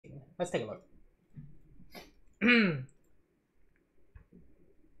Let's take a look.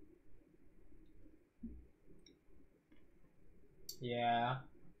 Yeah.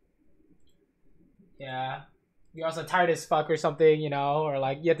 Yeah. You're also tired as fuck or something, you know, or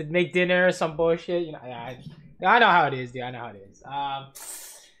like you have to make dinner or some bullshit, you know. Yeah, I know how it is, dude. I know how it is.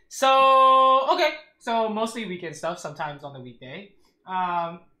 So okay, so mostly weekend stuff. Sometimes on the weekday.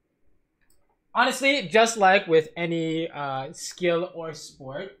 Honestly, just like with any skill or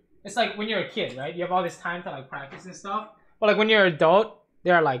sport, it's like when you're a kid, right? You have all this time to like practice and stuff. But like when you're an adult,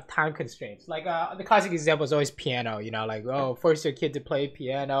 there are like time constraints. Like the classic example is always piano. You know, like oh, force your kid to play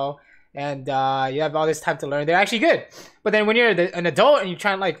piano, and you have all this time to learn. They're actually good. But then when you're an adult and you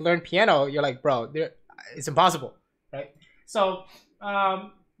try and like learn piano, you're like, bro, it's impossible, right? So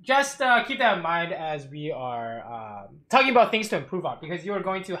just keep that in mind as we are talking about things to improve on, because you are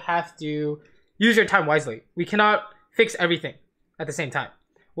going to have to use your time wisely. We cannot fix everything at the same time.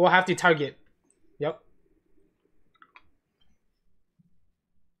 We'll have to target. Yep.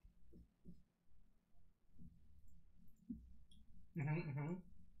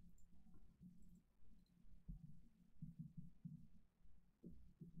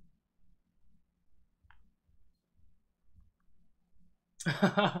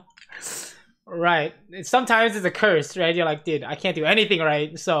 Right. Sometimes it's a curse, right? You're like, dude, I can't do anything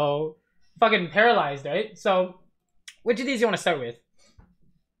right. So fucking paralyzed, right? So which of these you want to start with?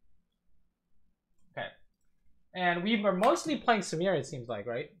 Okay. And we were mostly playing Samir, it seems like,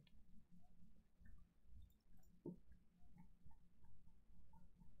 right?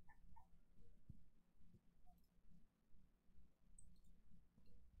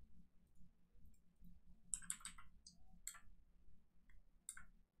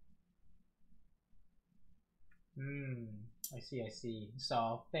 I see, I see.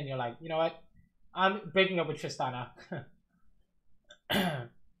 So then you're like, you know what? I'm breaking up with Tristana.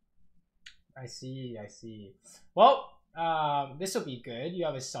 I see, I see. Well, this will be good. You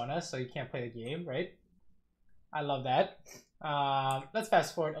have a Sona, so you can't play the game, right? I love that. Let's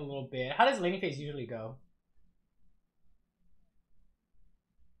fast forward a little bit. How does laning phase usually go?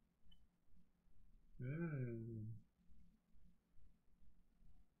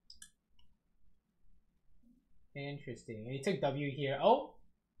 Interesting. And he took W here. Oh!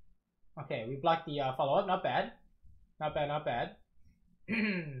 Okay, we blocked the follow-up. Not bad. Not bad, not bad.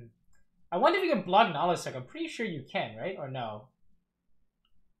 I wonder if you can block Nalisuk. I'm pretty sure you can, right? Or no?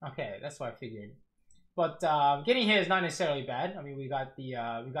 Okay, that's what I figured. But getting hit is not necessarily bad. I mean, we got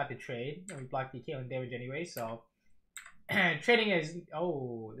the trade, and we blocked the Caitlyn damage anyway. So trading is this is a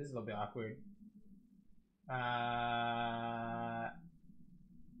little bit awkward.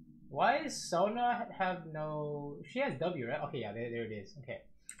 Why does Sona have no? She has W, right? Okay, yeah, there it is. Okay,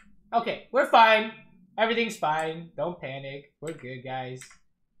 okay, we're fine. Everything's fine. Don't panic. We're good, guys.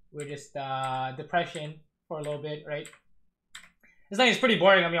 We're just depression for a little bit, right? This thing is pretty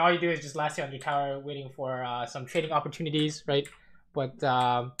boring. I mean, all you do is just last here on your tower, waiting for some trading opportunities, right? But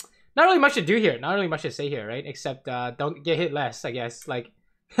not really much to do here. Not really much to say here, right? Except don't get hit less, I guess. Like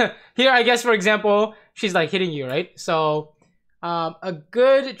here, I guess for example, she's like hitting you, right? So a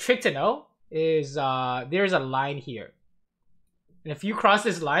good trick to know is there's a line here, and if you cross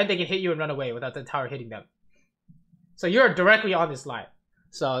this line, they can hit you and run away without the tower hitting them. So you're directly on this line.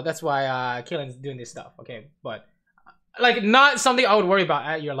 So that's why Caitlyn's doing this stuff, okay? But like not something I would worry about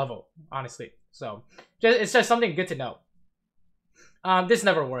at your level, honestly. So it's just something good to know. This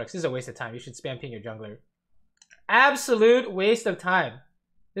never works. This is a waste of time. You should spam ping your jungler. Absolute waste of time.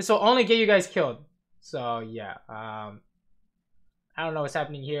 This will only get you guys killed. So yeah, I don't know what's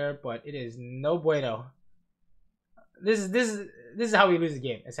happening here, but it is no bueno. This is how we lose the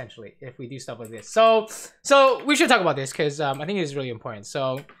game, essentially, if we do stuff like this. So we should talk about this because I think it is really important.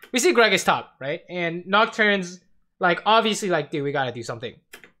 So we see Greg is top, right? And Nocturne's like obviously like, dude, we gotta do something,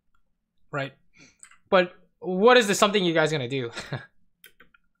 right? But what is the something you guys gonna do?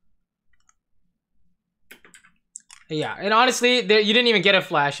 Yeah, and honestly, you didn't even get a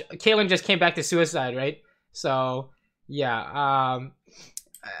flash. Caitlyn just came back to suicide, right? So yeah,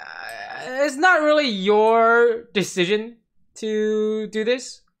 it's not really your decision to do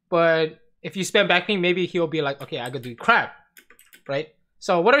this, but if you spam backping, maybe he'll be like, okay, I gotta do crap, right?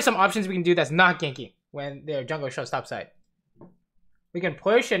 So what are some options we can do that's not ganking when their jungle shows topside? We can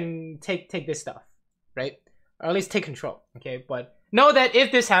push and take this stuff, right? Or at least take control, okay? But know that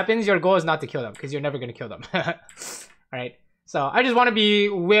if this happens, your goal is not to kill them, because you're never gonna kill them. Alright? So I just want to be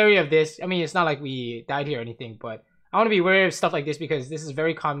wary of this. I mean, it's not like we died here or anything, but I want to be wary of stuff like this because this is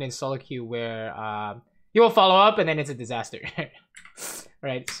very common in solo queue where you will follow up and then it's a disaster.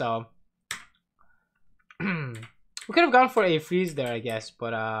 Right? So we We could have gone for a freeze there, I guess,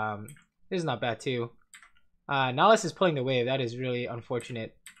 but this is not bad too. Nahus is pulling the wave. That is really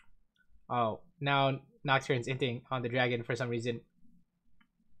unfortunate. Oh, now Nocturne's inting on the dragon for some reason.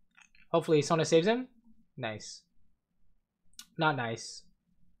 Hopefully Sona saves him. Nice. Not nice.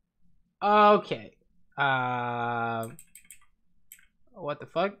 Okay. What the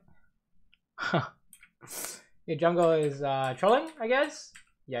fuck? Your jungle is trolling, I guess?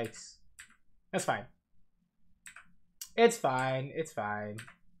 Yikes. That's fine. It's fine. It's fine.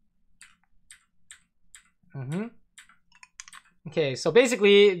 Okay, so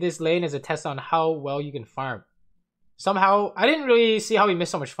basically this lane is a test on how well you can farm. Somehow, I didn't really see how we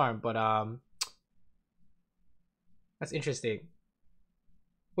missed so much farm, but that's interesting.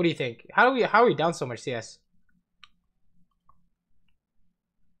 What do you think? How are we down so much CS?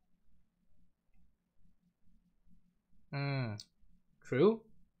 True.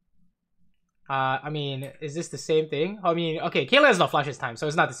 I mean, is this the same thing? I mean, okay, Kaylin has no flash this time, so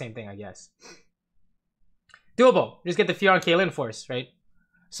it's not the same thing, I guess. Doable. Just get the fear on Kaylin force, right?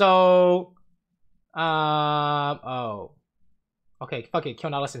 So, oh. Okay, fuck it. Kill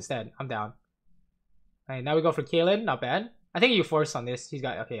Nautilus instead. I'm down. Alright, now we go for Kaylin. Not bad. I think you force on this. He's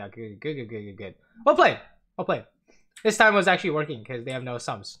got, okay, yeah, good. Well played. Well played. This time was actually working because they have no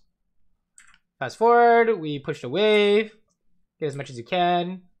sums. Fast forward. We push the wave. Get as much as you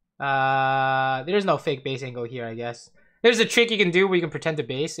can. There's no fake base angle here, I guess. There's a trick you can do where you can pretend to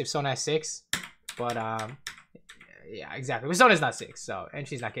base if Sona has 6. But, yeah, exactly. But Sona's not 6, so, and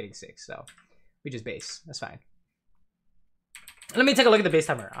she's not getting 6, so we just base. That's fine. Let me take a look at the base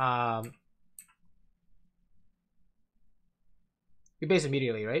timer. We base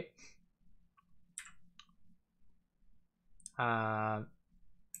immediately, right?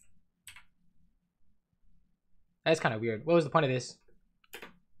 That's kind of weird. What was the point of this?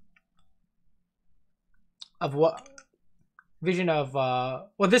 Of what? Vision of,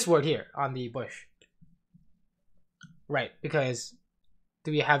 well, this word here on the bush. Right, because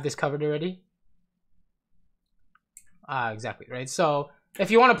do we have this covered already? Exactly, right? So, if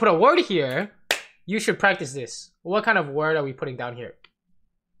you want to put a word here, you should practice this. What kind of word are we putting down here?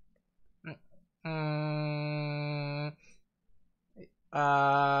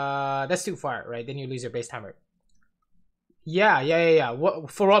 That's too far, right? Then you lose your base timer. Yeah.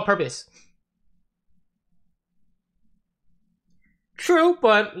 What, for what purpose? True,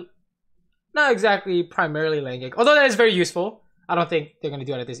 but not exactly primarily lane gank. Although that is very useful. I don't think they're gonna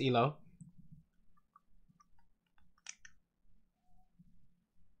do it at this elo.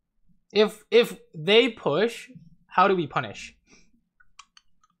 If they push, how do we punish?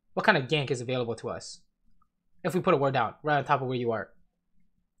 What kind of gank is available to us? If we put a ward down right on top of where you are.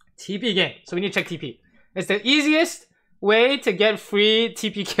 TP gank. So we need to check TP. It's the easiest way to get free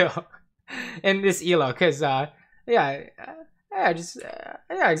TP kill in this elo. Cause yeah,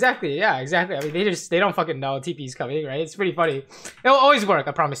 exactly. I mean, they don't fucking know TP's coming, right? It's pretty funny. It'll always work,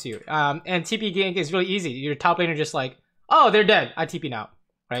 I promise you. And TP gank is really easy. Your top laner just like, oh, they're dead. I TP now,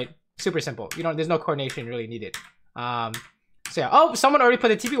 right? Super simple. You know, there's no coordination really needed. So yeah. Oh, someone already put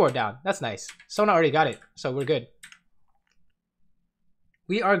the TP ward down. That's nice. Sona already got it, so we're good.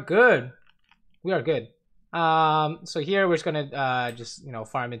 We are good. So here we're just gonna just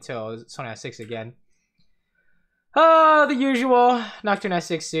farm until Sona has 6 again. The usual. Nocturne has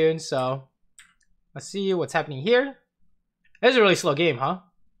 6 soon, so let's see what's happening here. This is a really slow game, huh?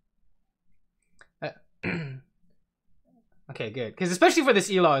 Okay, good. Because especially for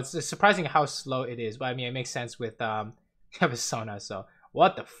this elo, it's surprising how slow it is. But I mean, it makes sense with Sona. So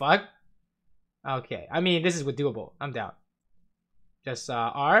what the fuck? Okay, I mean, this is doable. I'm down. Just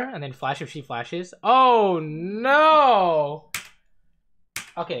R and then flash if she flashes. Oh no!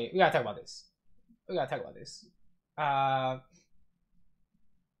 Okay, we gotta talk about this.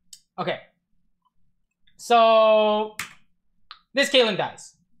 Okay. So this Kaylin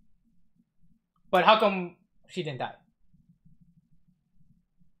dies. But how come she didn't die?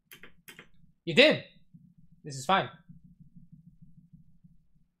 You did. This is fine.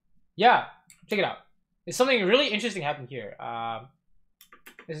 Yeah, check it out. There's something really interesting happened here.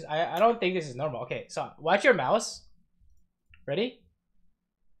 I don't think this is normal. Okay, so watch your mouse. Ready?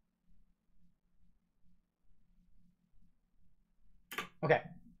 Okay.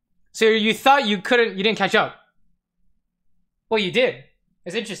 So you thought you didn't catch up. Well, you did.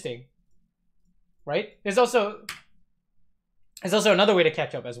 It's interesting. Right? There's also another way to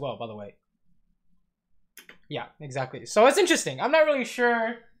catch up as well, by the way. Yeah, exactly. So it's interesting. I'm not really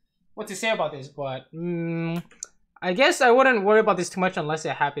sure what to say about this, but I guess I wouldn't worry about this too much unless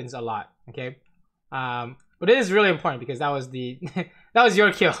it happens a lot. Okay. But it is really important because that was the that was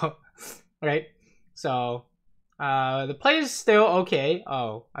your kill, right? So The play is still okay.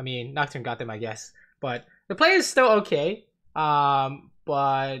 Oh, I mean, Nocturne got them, I guess. But the play is still okay.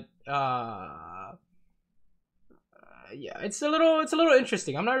 But yeah, it's a little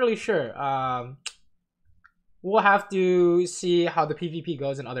interesting. I'm not really sure. We'll have to see how the PvP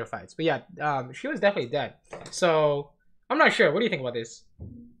goes in other fights. But yeah, she was definitely dead. So I'm not sure. What do you think about this?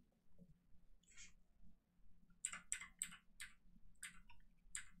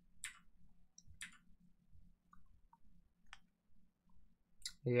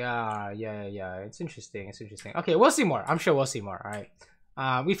 Yeah. It's interesting. It's interesting. Okay, we'll see more. I'm sure we'll see more. All right.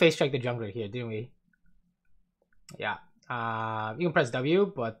 We face checked the jungler here, didn't we? Yeah. You can press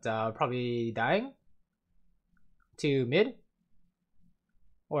W, but probably dying to mid.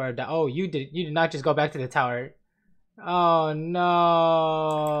 Or oh, you did not just go back to the tower. Oh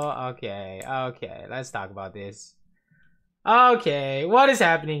no. Okay. Let's talk about this. Okay, what is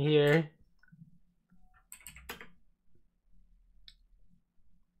happening here?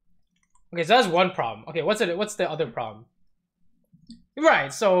 Okay, so that's one problem. Okay, what's the other problem?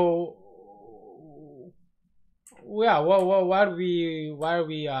 Right, so yeah, why are we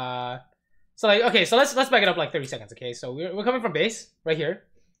so like, okay, so let's back it up like 30 seconds. Okay, so we're coming from base right here.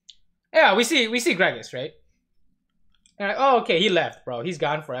 Yeah, we see Gragas, right? And like, oh, okay, he left, bro. He's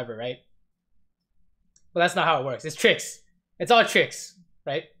gone forever, right? But that's not how it works. It's tricks. It's all tricks,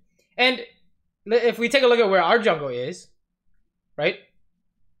 right? And if we take a look at where our jungle is, right?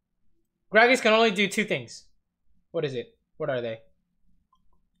 Gragas can only do two things. What is it? What are they?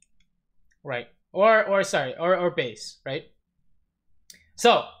 Right. Or base, right?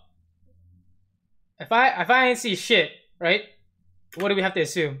 So if I ain't see shit, right? What do we have to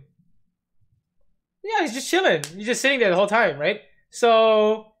assume? Yeah, he's just chilling. He's just sitting there the whole time, right?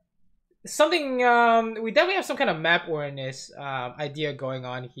 So something we definitely have some kind of map awareness idea going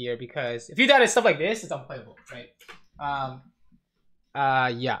on here, because if you die to stuff like this, it's unplayable, right?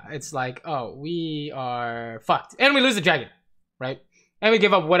 Yeah, it's like, oh, we are fucked. And we lose the dragon, right? And we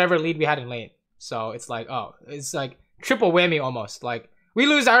give up whatever lead we had in lane. So it's like, oh, it's like triple whammy almost. Like, we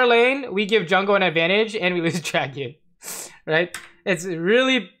lose our lane, we give jungle an advantage, and we lose dragon, right? It's a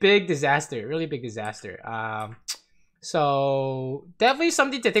really big disaster, so definitely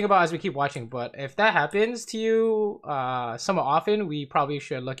something to think about as we keep watching. But if that happens to you somewhat often, we probably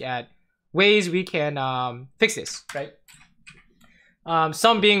should look at ways we can fix this, right?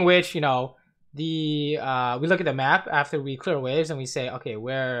 Some being which, you know, we look at the map after we clear waves and we say, okay,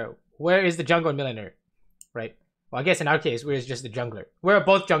 where is the jungle and millionaire, right? Well, I guess in our case, we're just the jungler. We're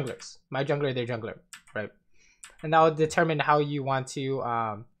both junglers. My jungler, their jungler, right? And that will determine how you want to,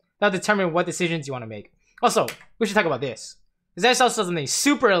 that'll determine what decisions you want to make. Also, we should talk about this. Because that's also something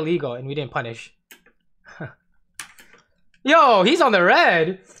super illegal and we didn't punish. Yo, he's on the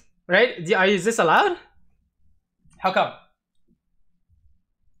red, right? Is this allowed? How come?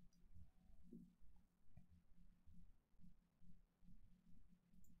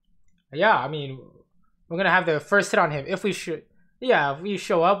 Yeah, I mean, we're gonna have the first hit on him if we should. Yeah, if we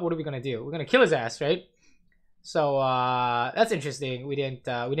show up, what are we gonna do? We're gonna kill his ass, right? So that's interesting. We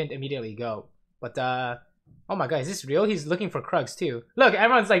didn't immediately go, but oh my god, is this real? He's looking for Krugs too. Look,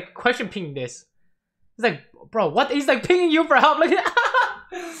 everyone's like question pinging this. He's like, bro, what? He's like pinging you for help. Like,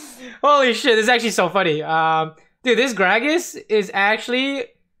 holy shit, this is actually so funny. Dude, this Gragas is actually.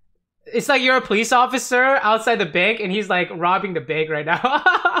 It's like you're a police officer outside the bank and he's like robbing the bank right now.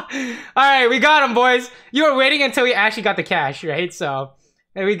 Alright, we got him, boys. You were waiting until we actually got the cash, right? So,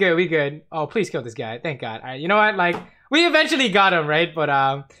 hey, we good. Oh, please kill this guy. Thank God. Alright, you know what? Like, we eventually got him, right? But,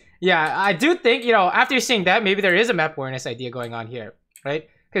 yeah, I do think, you know, after seeing that, maybe there is a map awareness idea going on here, right?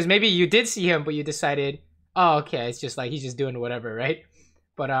 Because maybe you did see him, but you decided, oh, okay, it's just like he's just doing whatever, right?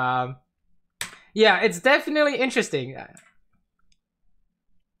 But, yeah, it's definitely interesting.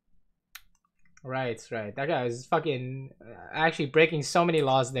 Right. That guy is fucking actually breaking so many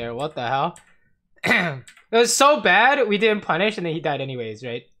laws there. What the hell? It was so bad we didn't punish and then he died anyways,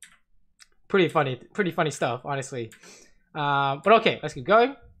 right? Pretty funny stuff, honestly. But okay, let's keep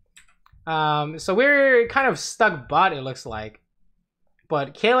going. So we're kind of stuck bot, it looks like.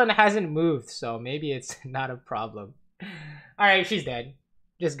 But Kaylin hasn't moved, so maybe it's not a problem. Alright, she's dead.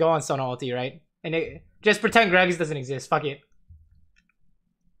 Just go on Sona ulti, right? And just pretend Gragas doesn't exist. Fuck it.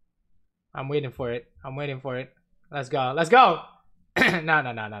 I'm waiting for it. Let's go.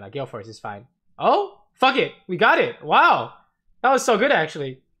 No. Gale Force is fine. Oh, fuck it. We got it. Wow. That was so good,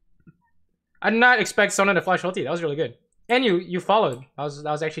 actually. I did not expect Sona to flash ulti. That was really good. And you followed. That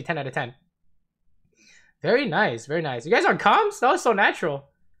was actually 10 out of 10. Very nice. You guys are comms? That was so natural.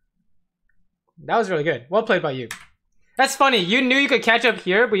 That was really good. Well played by you. That's funny. You knew you could catch up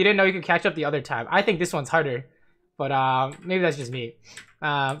here, but you didn't know you could catch up the other time. I think this one's harder. but maybe that's just me.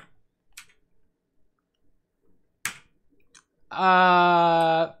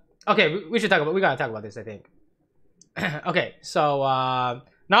 Okay, we should talk about. We gotta talk about this, I think. Okay, so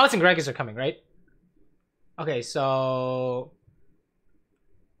Nautilus and Gregus are coming, right? Okay, so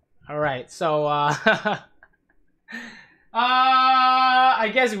all right, so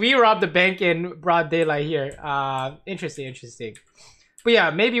I guess we robbed the bank in broad daylight here. Interesting. But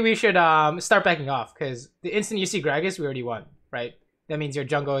yeah, maybe we should start backing off, because the instant you see Gragas, we already won, right? That means your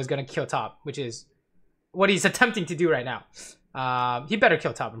jungle is gonna kill top, which is what he's attempting to do right now. He better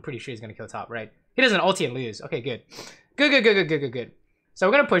kill top. I'm pretty sure he's gonna kill top, right? He doesn't ulti and lose. Okay, good. Good. So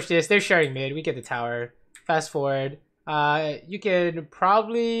we're gonna push this. They're sharing mid. We get the tower. Fast forward. You could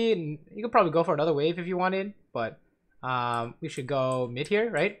probably go for another wave if you wanted, but we should go mid here,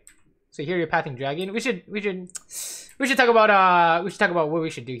 right? So here you're pathing dragon. We should talk about what we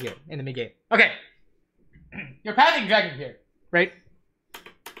should do here in the mid game. Okay, you're pathing dragon here, right?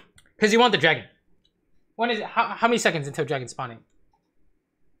 Because you want the dragon. When is it? How many seconds until dragon spawning?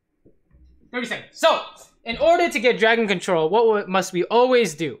 30 seconds. So in order to get dragon control, what must we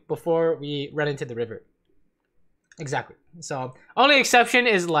always do before we run into the river? Exactly. So only exception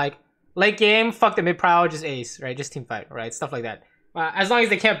is like late game, fuck the mid prow, just ace, right? Just team fight, right? Stuff like that. As long as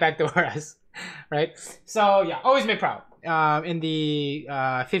they can't backdoor us, right? So yeah, always mid prow in the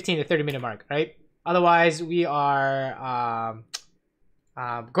 15 to 30 minute mark, right? Otherwise, we are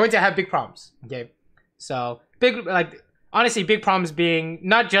going to have big problems. Okay, so honestly, big problems being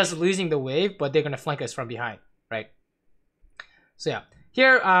not just losing the wave, but they're gonna flank us from behind, right? So yeah.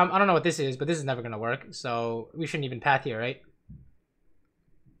 Here, I don't know what this is, but this is never gonna work, so we shouldn't even path here, right?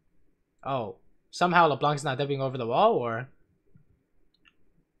 Oh, somehow LeBlanc's not dipping over the wall, or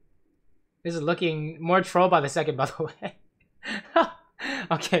this is looking more troll by the second, by the way.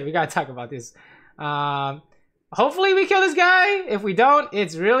 Okay, we gotta talk about this. Hopefully we kill this guy. If we don't,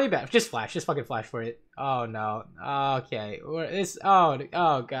 it's really bad. Just fucking flash for it. Oh no. Okay,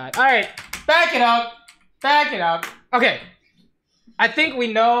 oh god. All right, back it up. Okay. I think we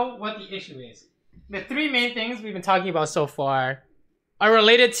know what the issue is. The three main things we've been talking about so far are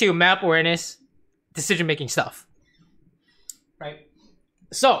related to map awareness, decision-making stuff. Right?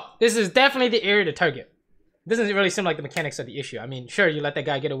 So, this is definitely the area to target. It doesn't really seem like the mechanics of the issue. I mean, sure, you let that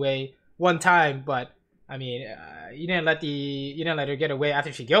guy get away one time, but I mean, you didn't let her get away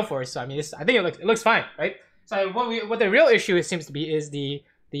after she gale force. So I mean, I think it looks fine, right? So what the real issue seems to be is the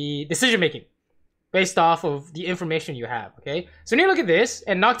decision-making. Based off of the information you have, okay? So when you look at this,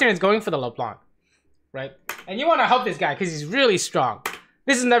 and Nocturne is going for the LeBlanc, right? And you want to help this guy because he's really strong.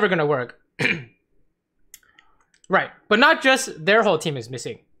 This is never going to work. Right, but not just their whole team is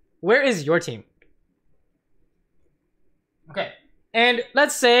missing. Where is your team? Okay, and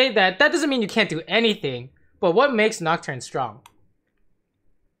let's say that doesn't mean you can't do anything, but what makes Nocturne strong?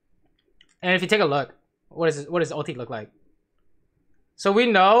 And if you take a look, what does ulti look like? So we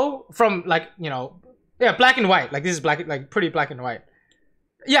know from yeah, black and white. Like this is pretty black and white.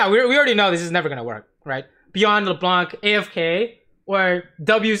 Yeah, we already know this is never gonna work, right? Beyond LeBlanc, AFK, or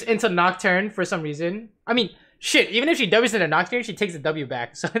W's into Nocturne for some reason. I mean, shit, even if she W's into Nocturne, she takes the W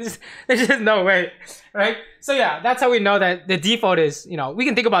back. So there's just no way, right? So yeah, that's how we know that the default is, we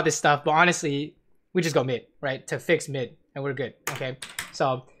can think about this stuff, but honestly, we just go mid, right? To fix mid, and we're good, okay?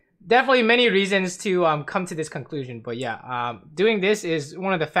 So definitely many reasons to come to this conclusion, but yeah, doing this is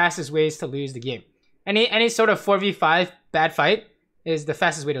one of the fastest ways to lose the game. Any sort of 4v5 bad fight is the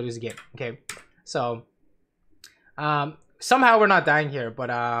fastest way to lose the game, okay? So somehow we're not dying here, but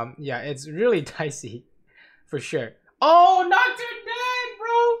yeah, it's really dicey for sure. Oh, Nocturne died,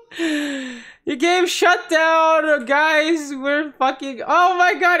 bro! Your game shut down, guys. We're fucking, oh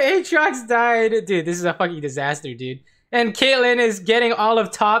my god, Aatrox died. Dude, this is a fucking disaster, dude. And Caitlyn is getting all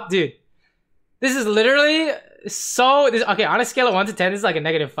of top, dude. This is literally okay, on a scale of 1 to 10, this is like a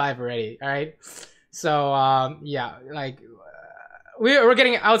 -5 already, all right? So, yeah, like, we're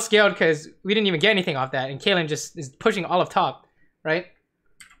getting outscaled because we didn't even get anything off that, and Caitlyn just is pushing all of top, right?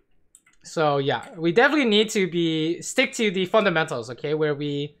 So, yeah, we definitely need to stick to the fundamentals, okay? Where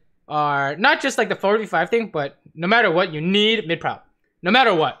we are not just like the 4v5 thing, but no matter what, you need mid-prow. No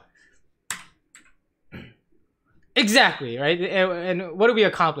matter what. Exactly, right? And what did we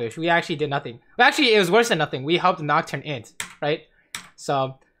accomplish? We actually did nothing. Well, actually, it was worse than nothing. We helped Nocturne int, right?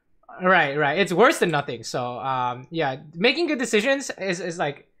 So, right. It's worse than nothing. So, yeah, making good decisions is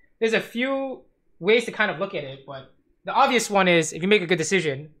like, there's a few ways to kind of look at it, but the obvious one is if you make a good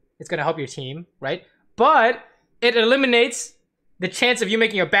decision, it's going to help your team, right? But it eliminates the chance of you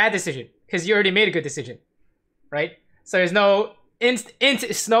making a bad decision because you already made a good decision, right? So there's no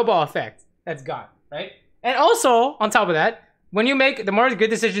instant snowball effect that's gone, right? And also, on top of that, when you make, the more good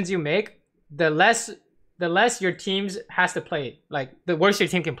decisions you make, the less your teams has to play it. Like, the worse your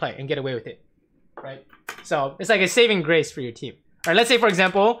team can play and get away with it, right? So, it's like a saving grace for your team. All right, let's say, for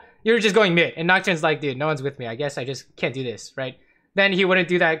example, you're just going mid, and Nocturne's like, dude, no one's with me. I guess I just can't do this, right? Then he wouldn't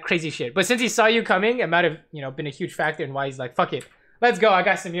do that crazy shit. But since he saw you coming, it might have, you know, been a huge factor in why he's like, fuck it. Let's go, I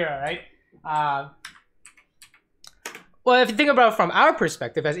got Samira, right? Well, if you think about it from our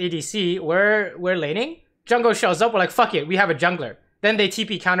perspective as ADC, we're laning. Jungle shows up, we're like, fuck it, we have a jungler. Then they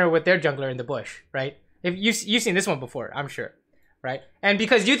TP counter with their jungler in the bush, right? If you've seen this one before, I'm sure, right? And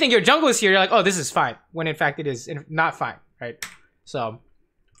because you think your jungle is here, you're like, oh, this is fine. When in fact it is not fine, right? So,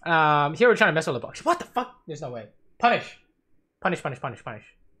 here we're trying to mess with the box. What the fuck? There's no way. Punish. Punish, punish, punish, punish.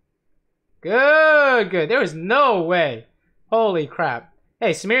 Good, good. There is no way. Holy crap.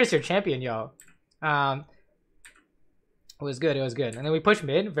 Hey, Samira's your champion, yo. It was good, it was good. And then we push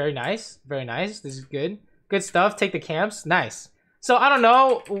mid. Very nice. Very nice. This is good. Good stuff. Take the camps. Nice. So I don't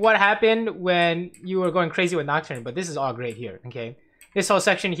know what happened when you were going crazy with Nocturne, but this is all great here, okay? This whole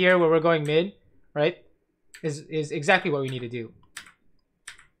section here where we're going mid, right, is exactly what we need to do.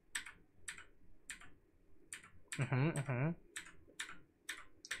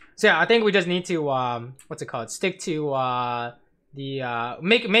 So yeah, I think we just need to what's it called? Stick to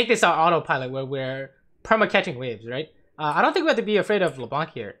make this our autopilot where we're perma catching waves, right? I don't think we have to be afraid of LeBlanc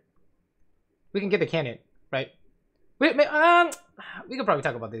here. We can get the cannon, right? We could probably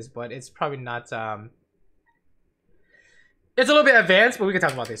talk about this, but it's probably not. It's a little bit advanced, but we can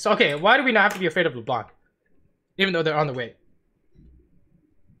talk about this. So, okay, why do we not have to be afraid of LeBlanc, even though they're on the way?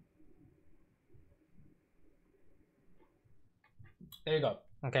 There you go.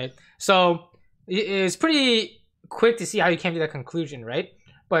 Okay, so it's pretty quick to see how you came to that conclusion, right?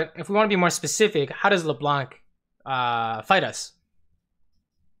 But if we want to be more specific, how does LeBlanc fight us?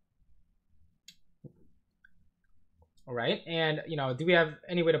 All right, and you know, do we have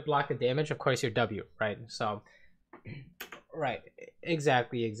any way to block the damage? Of course, your W, right? So, right,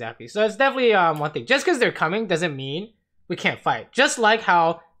 exactly. So it's definitely one thing. Just because they're coming doesn't mean we can't fight. Just like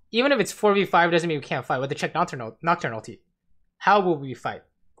how even if it's 4v5 doesn't mean we can't fight. With the check Nocturne ulti, how will we fight?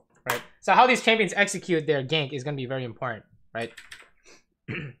 Right. So how these champions execute their gank is going to be very important, right?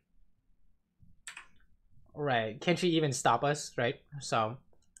 Right. Can she even stop us, right? So,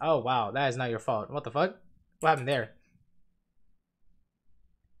 oh wow, that is not your fault. What the fuck? What happened there?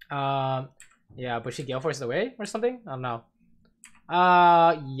 Yeah, but she Gale Forced away or something? I don't know.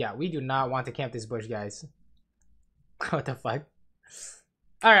 Yeah, we do not want to camp this bush, guys. What the fuck?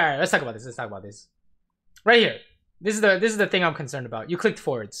 All right, let's talk about this. Let's talk about this. Right here. This is the thing I'm concerned about. You clicked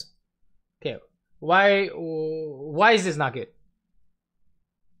forwards. Okay, why is this not good?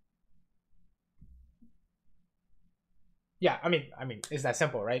 Yeah, I mean, it's that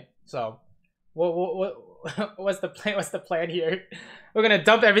simple, right? So, what's the plan? What's the plan here? We're gonna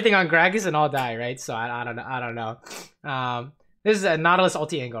dump everything on Gragas and all die, right? So I don't know. This is a Nautilus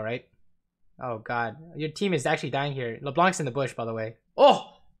ulti angle, right? Oh god, your team is actually dying here. LeBlanc's in the bush, by the way.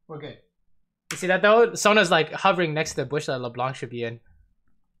 Oh, we're good. You see that though? Sona's like hovering next to the bush that LeBlanc should be in.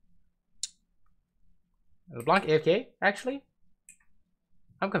 LeBlanc AFK, actually?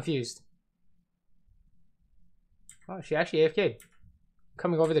 I'm confused. Oh, she actually AFK'd.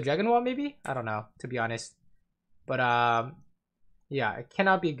 Coming over the Dragon Wall, maybe? I don't know, to be honest. But, yeah, it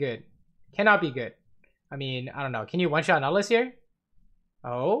cannot be good. Cannot be good. I mean, I don't know. Can you one-shot Nautilus here?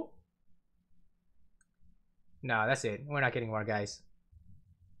 Oh? No, that's it. We're not getting more, guys.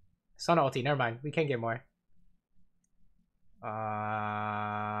 Sona ulti, never mind. We can't get more.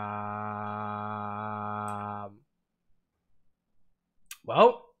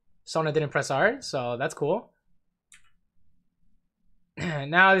 Well, Sona didn't press R, so that's cool.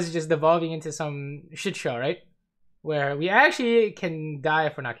 Now this is just devolving into some shit show, right? Where we actually can die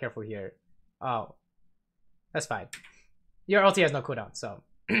if we're not careful here. Oh, that's fine. Your ulti has no cooldown, so.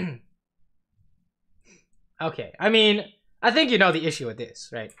 Okay, I mean, I think you know the issue with this,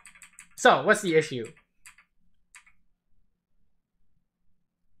 right? So, what's the issue?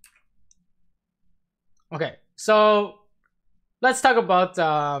 Okay, so let's talk about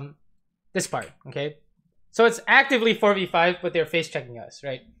this part, okay? So it's actively 4v5, but they're face checking us,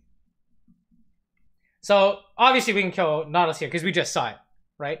 right? So obviously we can kill Nautilus here because we just saw it,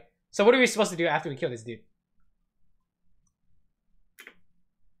 right? So what are we supposed to do after we kill this dude?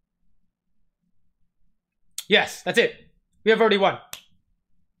 Yes, that's it. We have already won,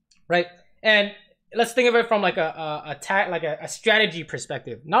 right? And let's think of it from like a strategy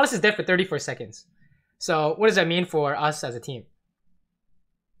perspective. Nautilus is dead for 34 seconds. So what does that mean for us as a team?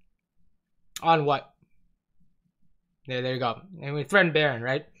 On what? There you go. And we threaten Baron,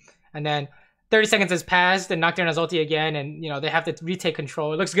 right? And then 30 seconds has passed and Nocturne has ulti again, and you know they have to retake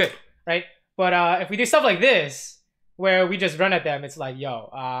control. It looks good, right? But if we do stuff like this, where we just run at them, it's like, yo,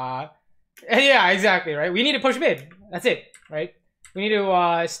 yeah, exactly, right? We need to push mid. That's it, right? We need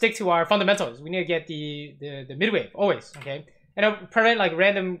to stick to our fundamentals. We need to get the mid wave always, okay? And it'll prevent like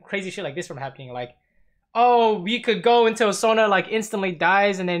random crazy shit like this from happening. Like, oh, we could go until Sona like instantly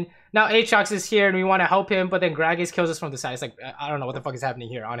dies, and then now Aatrox is here and we want to help him, but then Gragas kills us from the side. It's like, I don't know what the fuck is happening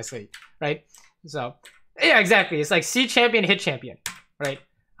here, honestly, right? So, yeah, exactly. It's like C champion, hit champion, right?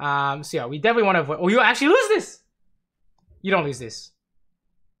 So yeah, we definitely want to avoid. Oh, you actually lose this. You don't lose this.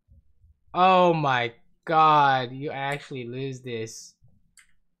 Oh my god, you actually lose this.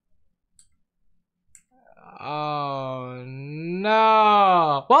 Oh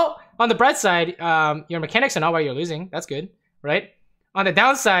no. Well, on the bright side, your mechanics are not why you're losing. That's good, right? On the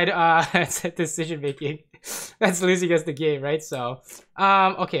downside, it's decision making. That's losing us the game, right? So,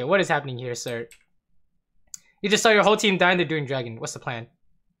 okay, what is happening here, sir? You just saw your whole team die and they're doing dragon. What's the plan?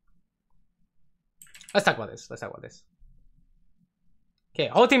 Let's talk about this. Let's talk about this. Okay,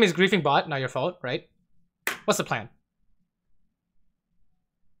 whole team is griefing bot. Not your fault, right? What's the plan?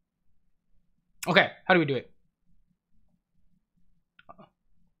 Okay, how do we do it?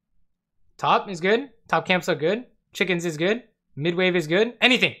 Top is good. Top camps are good. Chickens is good. Mid wave is good.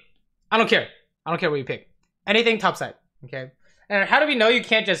 Anything. I don't care. I don't care what you pick. Anything top side. Okay. And how do we know you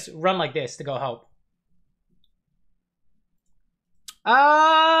can't just run like this to go help?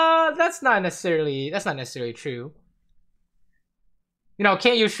 That's not necessarily true. You know,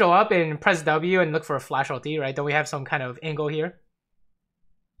 can't you show up and press W and look for a flash ulti, right? Don't we have some kind of angle here?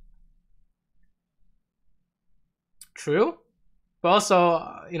 True. But also,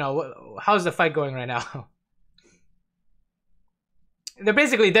 you know, how's the fight going right now? They're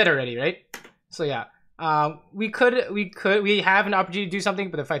basically dead already, right? So yeah, we have an opportunity to do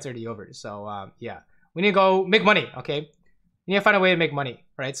something, but the fight's already over. So yeah, we need to go make money. Okay, you need to find a way to make money,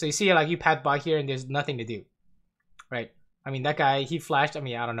 right? So you see, like, you path bot here, and there's nothing to do, right? I mean, that guy, he flashed. I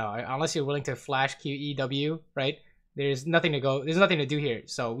mean, I don't know, unless you're willing to flash QEW, right? There's nothing to go. There's nothing to do here.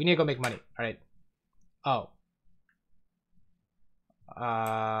 So we need to go make money. All right. Oh.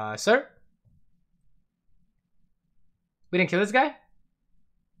 Sir, we didn't kill this guy.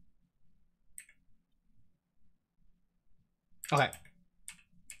 Okay.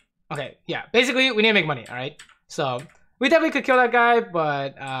 Okay, yeah. Basically, we need to make money, alright? So, we definitely could kill that guy,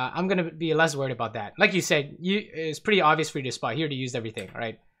 but I'm going to be less worried about that. Like you said, it's pretty obvious for you to spot. Here to use everything,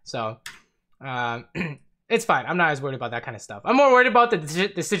 alright? So, it's fine. I'm not as worried about that kind of stuff. I'm more worried about the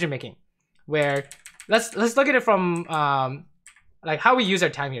decision-making. Where, let's look at it from, like, how we use our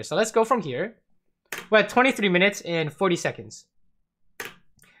time here. So, let's go from here. We're at 23 minutes and 40 seconds.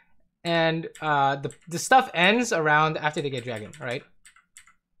 And the stuff ends around after they get dragon, right?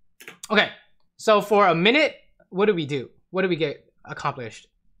 Okay, so for a minute, what do we do? What do we get accomplished?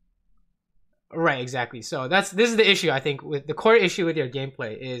 Right, exactly. So this is the issue, I think, with the core issue with your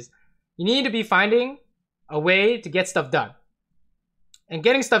gameplay is you need to be finding a way to get stuff done. And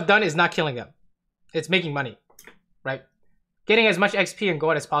getting stuff done is not killing them. It's making money, right? Getting as much XP and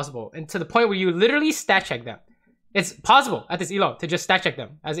gold as possible, and to the point where you literally stat check them. It's possible at this elo to just stat check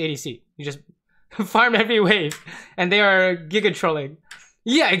them as ADC. You just farm every wave, and they are giga trolling.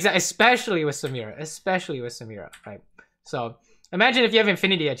 Yeah, exactly. Especially with Samira. Right? So imagine if you have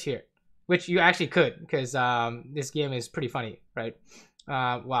Infinity Edge here, which you actually could, because this game is pretty funny, right?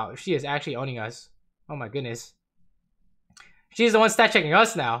 Wow, she is actually owning us. Oh my goodness. She's the one stat checking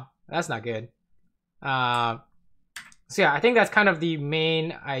us now. That's not good. So yeah, I think that's kind of the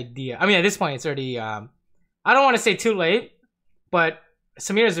main idea. I mean, at this point, it's already... I don't want to say too late, but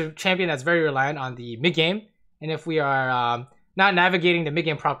Samir is a champion that's very reliant on the mid game, and if we are not navigating the mid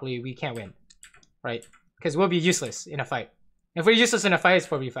game properly, we can't win, right? Because we'll be useless in a fight. If we're useless in a fight, it's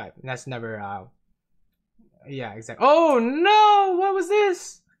 4v5, and that's never. Yeah, exactly. Oh no! What was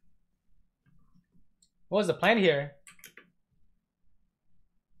this? What was the plan here?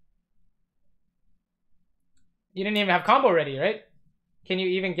 You didn't even have combo ready, right? Can you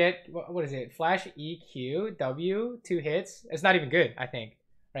even get, what is it? Flash, EQ, W, 2 hits. It's not even good, I think,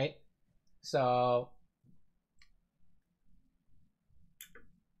 right? So,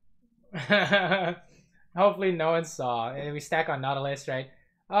 hopefully no one saw. And we stack on Nautilus, right?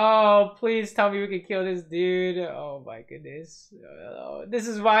 Oh, please tell me we can kill this dude. Oh my goodness. This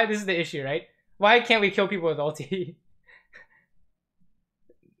is the issue, right? Why can't we kill people with ulti?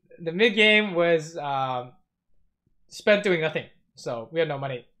 The mid game was spent doing nothing. So we had no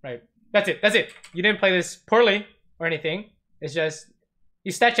money, right? That's it. You didn't play this poorly or anything. It's just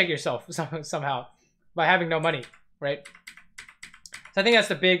you stat check yourself somehow by having no money, right? So I think that's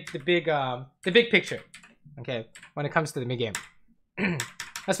the big picture. Okay, when it comes to the mid game.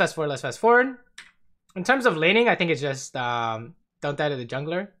 Let's fast forward. In terms of laning, I think it's just don't die to the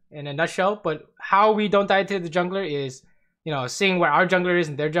jungler in a nutshell. But how we don't die to the jungler is, you know, seeing where our jungler is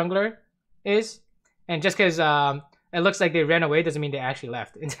and their jungler is, and just because it looks like they ran away doesn't mean they actually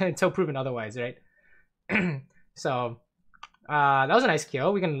left until proven otherwise, right? So that was a nice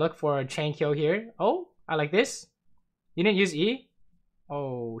kill. We can look for a chain kill here. Oh, I like this. You didn't use E?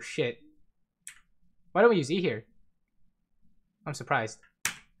 Oh shit. Why don't we use E here? I'm surprised.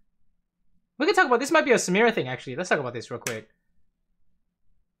 We can talk about this. Might be a Samira thing actually. Let's talk about this real quick.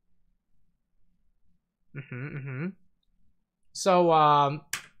 So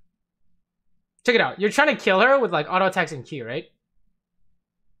check it out. You're trying to kill her with like auto attacks and Q, right?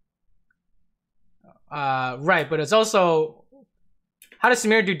 Right, but it's also, how does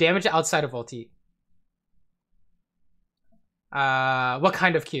Samira do damage outside of ulti? What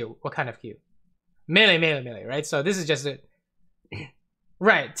kind of Q? What kind of Q? Melee, right? So this is just a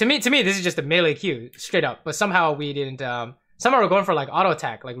right. To me, this is just a melee Q, straight up. But somehow we didn't. Somehow we're going for like auto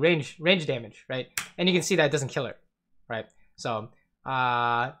attack, like range damage, right? And you can see that it doesn't kill her, right? So,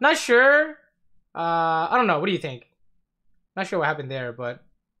 not sure. I don't know. What do you think? Not sure what happened there, but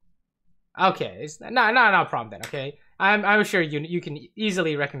okay, it's not a problem then. Okay, I'm sure you can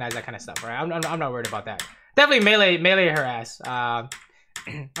easily recognize that kind of stuff, right? I'm not worried about that. Definitely melee her ass.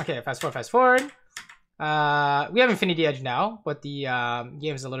 Okay, fast forward. We have Infinity Edge now, but the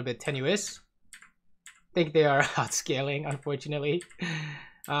game is a little bit tenuous. I think they are outscaling, unfortunately.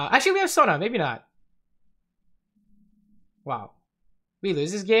 Actually, we have Sona. Maybe not. Wow. We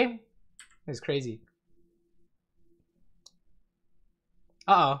lose this game? It's crazy.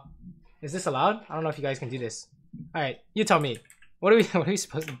 Uh-oh. Is this allowed? I don't know if you guys can do this. Alright, you tell me. What are we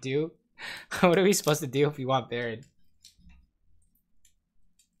supposed to do? What are we supposed to do if we want Baron?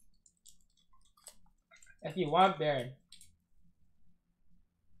 If you want Baron.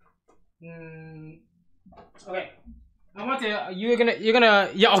 Okay. I want to you're gonna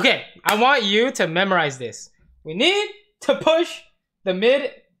yeah, okay. I want you to memorize this. We need to push the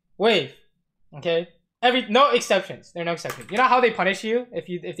mid wave. Okay? No exceptions. There are no exceptions. You know how they punish you if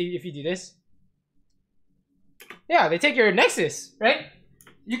you do this? Yeah, they take your Nexus, right?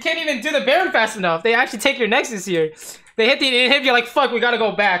 You can't even do the Baron fast enough. They actually take your Nexus here. They hit you like, fuck, we gotta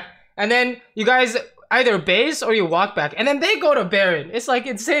go back. And then you guys either base or you walk back. And then they go to Baron. It's like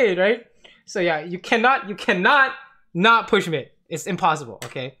insane, right? So yeah, you cannot not push mid. It's impossible,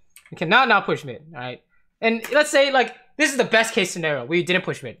 okay? You cannot not push mid, alright? And let's say like this is the best case scenario where you didn't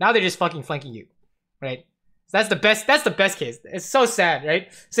push mid. Now they're just fucking flanking you, right? So that's the best case. It's so sad,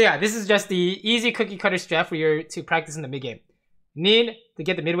 right? So yeah, this is just the easy cookie cutter strat for you to practice in the mid game. Need to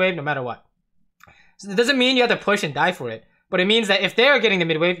get the mid wave no matter what. So it doesn't mean you have to push and die for it, but it means that if they're getting the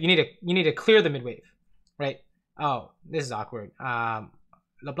mid wave, you need to clear the mid wave, right? Oh, this is awkward.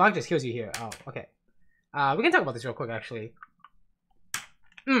 LeBlanc just kills you here. Oh, okay. We can talk about this real quick, actually.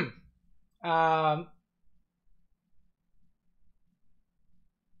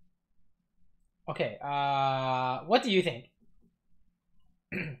 Okay. What do you think?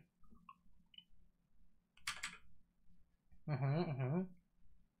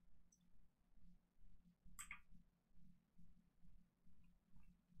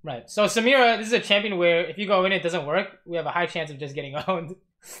 Right. So Samira, this is a champion where if you go in, it doesn't work. We have a high chance of just getting owned,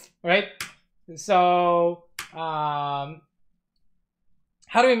 right? So, how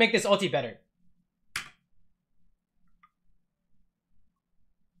do we make this ulti better?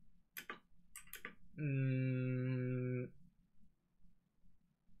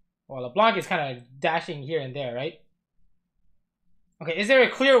 Well, LeBlanc is kind of dashing here and there, right? Okay, is there a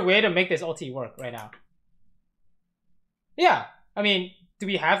clear way to make this ulti work right now? Yeah, I mean, do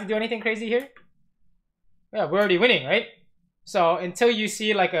we have to do anything crazy here? Yeah, we're already winning, right? So until you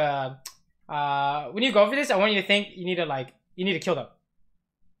see like a, when you go for this, I want you to think you need to kill them,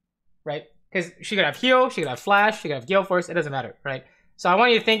 right? Because she could have heal, she could have flash, she could have gale force, it doesn't matter, right? So I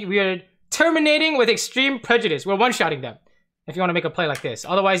want you to think we are terminating with extreme prejudice. We're one-shotting them. If you want to make a play like this,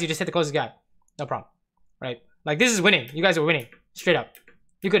 otherwise you just hit the closest guy, no problem, right? Like this is winning. You guys are winning straight up.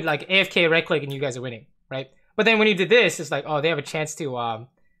 You could like AFK right click and you guys are winning, right? But then when you did this, it's like, oh, they have a chance to,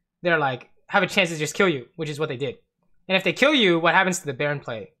 they're like, have a chance to just kill you, which is what they did. And if they kill you, what happens to the Baron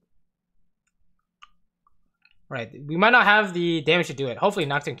play? Right, we might not have the damage to do it. Hopefully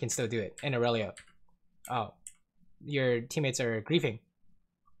Nocturne can still do it, and Aurelia. Oh, your teammates are griefing.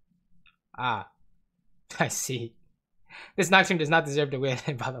 Ah, I see. This Nocturne does not deserve to win,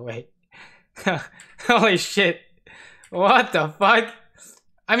 by the way. Holy shit. What the fuck?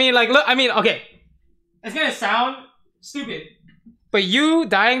 I mean, like, look, I mean, okay. It's gonna sound stupid, But you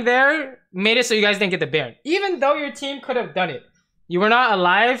dying there made it so you guys didn't get the Baron. Even though your team could have done it. You were not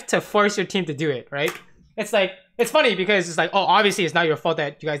alive to force your team to do it, right? It's like, it's funny because it's like, oh, obviously it's not your fault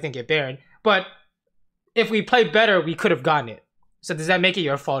that you guys didn't get Baron. But if we played better, we could have gotten it. So does that make it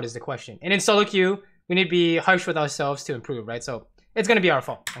your fault is the question. And in solo queue, we need to be harsh with ourselves to improve, right? So it's going to be our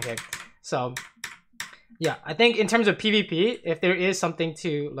fault, okay? So yeah, I think in terms of PvP, if there is something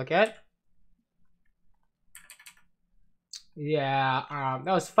to look at. Yeah,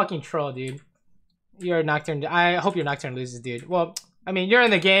 that was fucking troll, dude. You're Nocturne. I hope your Nocturne loses, dude. Well, I mean, you're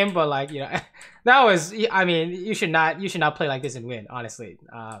in the game, but like, you know, that was, I mean, you should not play like this and win, honestly.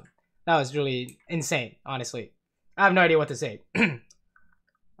 That was really insane, honestly. I have no idea what to say.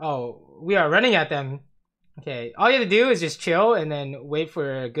 Oh, we are running at them. Okay, all you have to do is just chill and then wait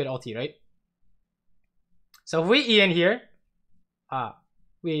for a good ulti, right? So if we E in here,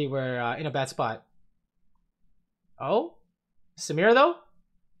 we were in a bad spot. Oh, Samira though?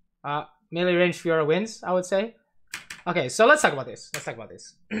 Melee range Fiora wins, I would say. Okay, so let's talk about this.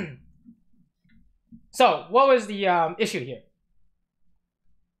 So, what was the issue here?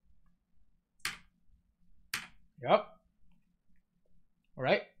 Yep. All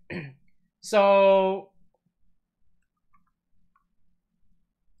right. So,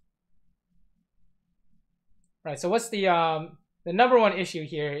 right. So, what's the number one issue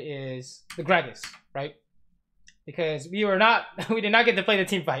here is the Gragas, right? Because we did not get to play the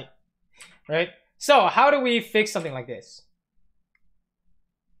team fight, right? So, how do we fix something like this?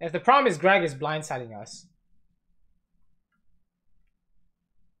 If the problem is Gragas blindsiding us,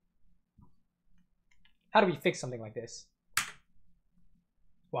 how do we fix something like this?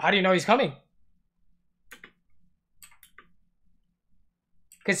 Well, how do you know he's coming?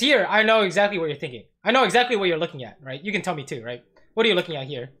 Because here, I know exactly what you're thinking. I know exactly what you're looking at, right? You can tell me too, right? What are you looking at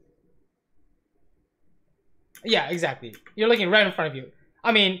here? Yeah, exactly. You're looking right in front of you.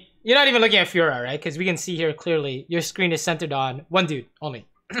 I mean, you're not even looking at Fiora, right? Because we can see here clearly your screen is centered on one dude only.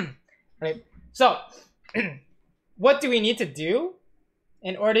 Right? So, what do we need to do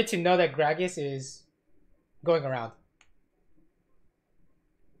in order to know that Gragas is going around?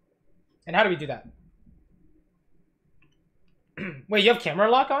 And how do we do that? Wait, you have camera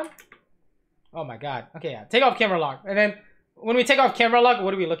lock on? Oh my god. Okay, yeah. Take off camera lock. And then when we take off camera lock,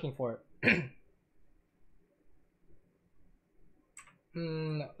 what are we looking for?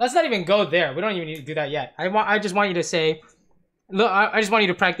 Let's not even go there. We don't even need to do that yet. I just want you to say, look, I just want you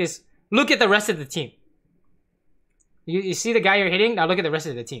to practice. Look at the rest of the team. You see the guy you're hitting? Now look at the rest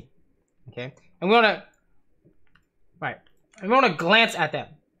of the team. Okay? And we want to, right. And we want to glance at them.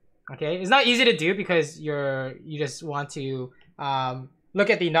 Okay? It's not easy to do because you just want to look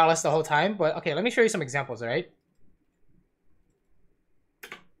at the Nautilus the whole time. But okay, let me show you some examples, alright?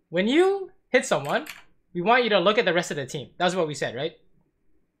 When you hit someone, we want you to look at the rest of the team. That's what we said, right?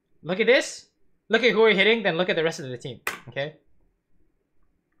 Look at this. Look at who we're hitting, then look at the rest of the team. Okay?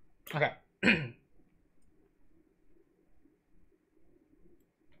 Okay.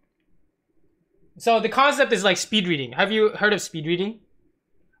 So the concept is like speed reading. Have you heard of speed reading?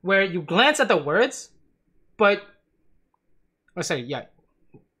 Where you glance at the words, but... Oh, sorry, yeah.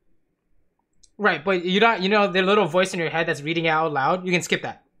 Right, but you don't, you know, the little voice in your head that's reading it out loud, you can skip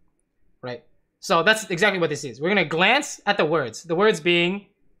that. Right? So that's exactly what this is. We're going to glance at the words being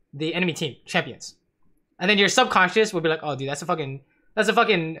the enemy team, champions. And then your subconscious will be like, oh, dude, that's a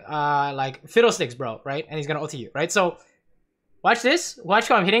fucking, like, fiddlesticks, bro, right? And he's going to ulti you, right? So, watch this. Watch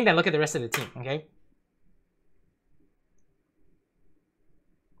how I'm hitting, then look at the rest of the team, okay?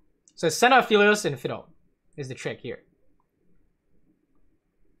 So, Senna, Philios, and Fiddle is the trick here.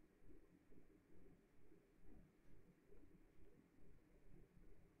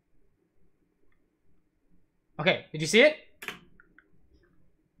 Okay, did you see it?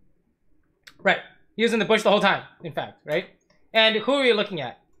 Right. He was in the bush the whole time, in fact, right? And who are we looking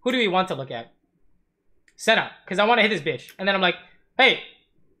at? Who do we want to look at? Senna, because I want to hit this bitch. And then I'm like, hey,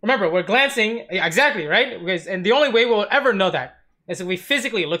 remember, we're glancing. Yeah, exactly, right? Because, and the only way we'll ever know that is if we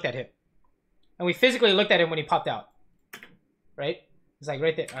physically looked at him. And we physically looked at him when he popped out. Right? It's like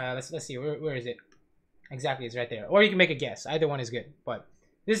right there. Let's see. Where is it? Exactly, it's right there. Or you can make a guess. Either one is good. But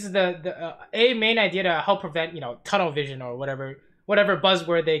this is the main idea to help prevent, you know, tunnel vision or whatever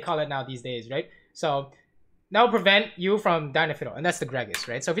buzzword they call it now these days, right? So that will prevent you from dying to Fiddle, and that's the Gragas,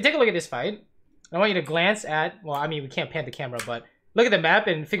 right? So if you take a look at this fight, I want you to glance at, well, I mean, we can't pan the camera, but look at the map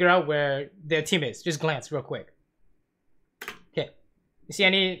and figure out where their team is. Just glance real quick. Okay. You see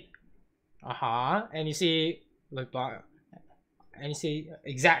any... And you see... Look, and you see...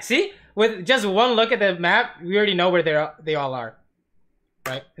 See? With just one look at the map, we already know where they all are.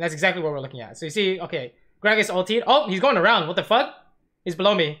 Right? And that's exactly what we're looking at. So you see, okay, Gragas ultied. Oh, he's going around. What the fuck? He's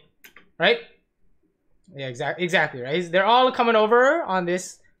below me, right? Yeah, exactly, right? They're all coming over on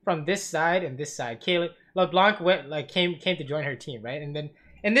this from this side and this side. Kayla LeBlanc came to join her team, right? And then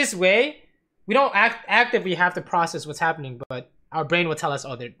in this way, we don't actively have to process what's happening, but our brain will tell us,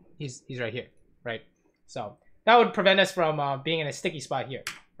 oh, he's right here, right? So that would prevent us from being in a sticky spot here,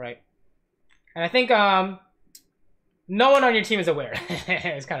 right? And I think no one on your team is aware.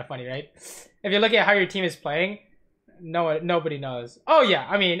 It's kind of funny, right? If you're looking at how your team is playing, nobody knows. Oh yeah,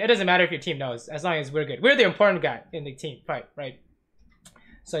 I mean, it doesn't matter if your team knows, as long as we're good. We're the important guy in the team fight, right?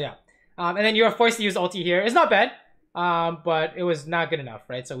 So yeah, and then you are forced to use ulti here. It's not bad, but it was not good enough,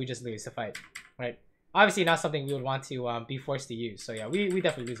 right? So we just lose the fight, right? Obviously not something we would want to be forced to use. So yeah, we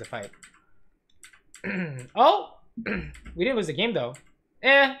definitely lose the fight. Oh, we didn't lose the game though.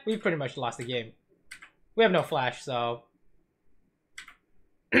 We pretty much lost the game. We have no flash, so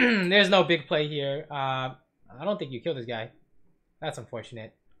there's no big play here. I don't think you killed this guy. That's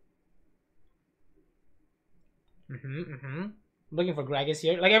unfortunate. I'm looking for Gragas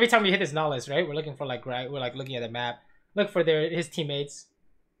here. Like every time we hit this Nullis, right? We're looking for like We're like looking at the map. Look for his teammates.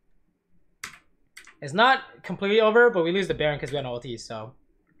 It's not completely over, but we lose the Baron because we have no ulti. So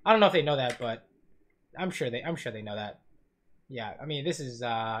I don't know if they know that, but I'm sure they know that. Yeah, I mean this is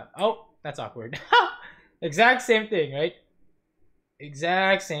oh, that's awkward. Exact same thing, right?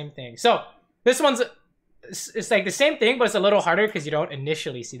 Exact same thing. So this one's it's like the same thing, but it's a little harder because you don't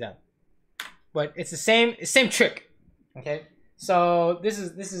initially see them. But it's the same trick. Okay. So this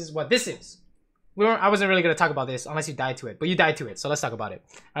is what this is. I wasn't really gonna talk about this unless you died to it, but you died to it. So let's talk about it.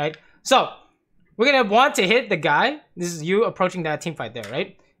 All right. So we're gonna want to hit the guy. This is you approaching that team fight there,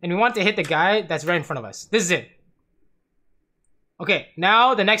 right? And we want to hit the guy that's right in front of us. This is it. Okay.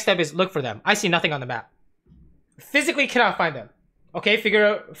 Now the next step is look for them. I see nothing on the map. Physically cannot find them. Okay.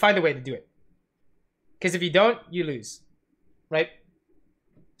 Find a way to do it. Because if you don't, you lose, right?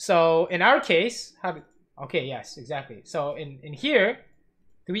 So in our case, okay, yes, exactly. So in here,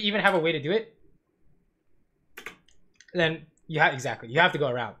 do we even have a way to do it? Then you have to go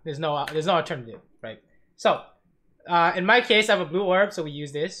around. There's no alternative, right? So in my case, I have a blue orb, so we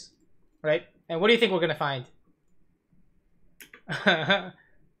use this, right? And what do you think we're gonna find?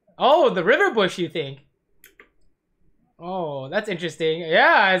 Oh, the river bush, you think? Oh, that's interesting.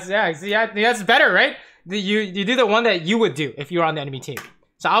 Yeah, that's better, right? You do the one that you would do if you were on the enemy team.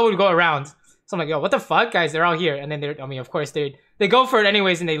 So I would go around. So I'm like, yo, what the fuck, guys? They're all here, and then I mean, of course they go for it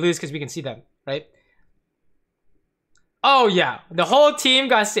anyways, and they lose because we can see them, right? Oh yeah, the whole team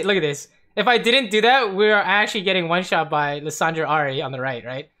got. Look at this. If I didn't do that, we're actually getting one shot by Lissandra Ari on the right,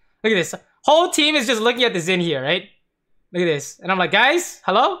 right? Look at this. Whole team is just looking at the Xin here, right? Look at this, and I'm like, guys,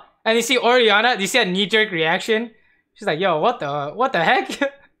 hello? And you see Oriana. Do you see that knee-jerk reaction? She's like, yo, what the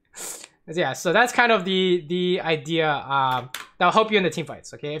heck? Yeah, so that's kind of the idea that'll help you in the team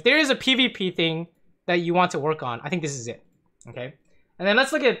fights, okay? If there is a PvP thing that you want to work on, I think this is it, okay? And then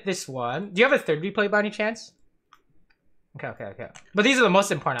let's look at this one. Do you have a third replay by any chance? Okay. But these are the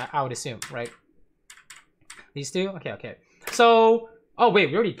most important, I would assume, right? These two? Okay. So, oh wait,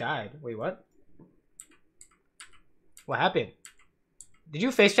 we already died. Wait, what? What happened? Did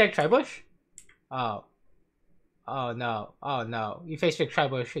you face check Tribush? Oh no. You face check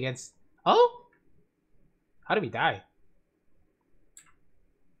Tribush against... Oh? How did we die?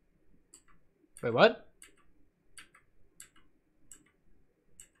 Wait, what?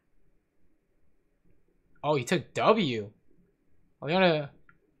 Oh, he took W. Oh, we wanna...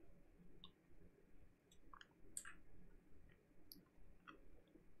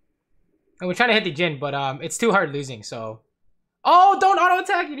 And we're trying to hit the Jin, but it's too hard losing, so... Oh, don't auto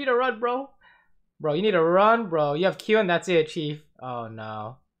attack! You need to run, bro. Bro, you need to run, bro. You have Q and that's it, Chief. Oh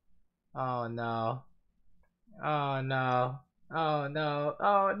no. Oh no.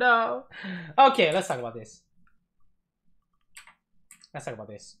 Okay, let's talk about this.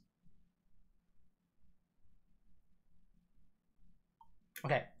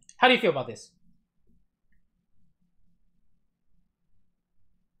 Okay, how do you feel about this?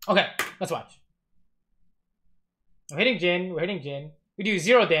 Okay, let's watch. We're hitting Jin. We do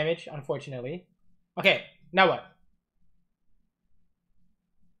 0 damage, unfortunately. Okay, now what?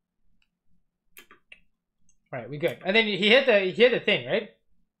 Alright, we good. And then he hit the thing, right?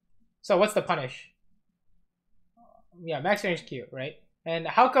 So what's the punish? Yeah, max range Q, right? And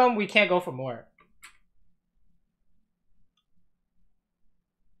how come we can't go for more?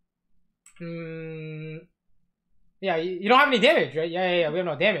 Yeah, you don't have any damage, right? Yeah, we have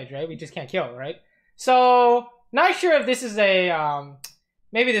no damage, right? We just can't kill, right? So, not sure if this is a,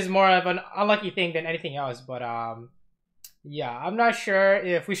 maybe this is more of an unlucky thing than anything else, but, yeah, I'm not sure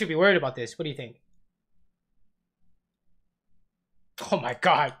if we should be worried about this. What do you think? Oh my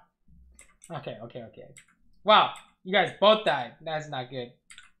god. Okay. Wow, you guys both died. That's not good.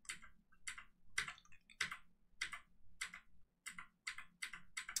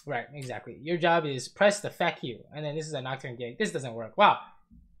 Right, exactly. Your job is press the fat Q, and then this is a Nocturne gank. This doesn't work. Wow.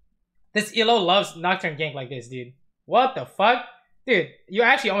 This Elo loves Nocturne gank like this, dude. What the fuck? Dude, you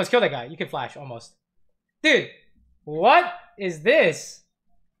actually almost killed that guy. You can flash, almost. Dude, what is this?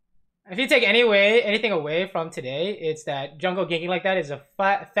 If you take anything away from today, it's that jungle ganking like that is a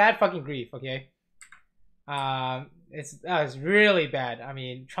fat fucking grief, okay? That was really bad. I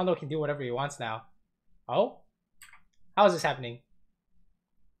mean, Trundle can do whatever he wants now. Oh? How is this happening?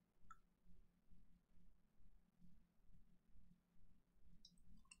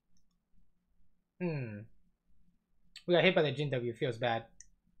 We got hit by the Jin W. Feels bad.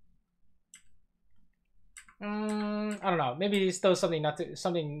 I don't know. Maybe still something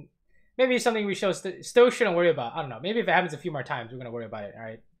maybe something we still shouldn't worry about. I don't know. Maybe if it happens a few more times, we're gonna worry about it. All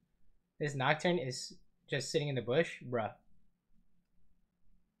right. This Nocturne is just sitting in the bush, bruh.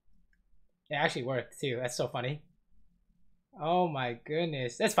 It actually worked too. That's so funny. Oh my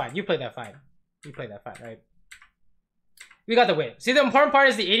goodness. That's fine. You played that fine. You played that fine, right? We got the wave. See, the important part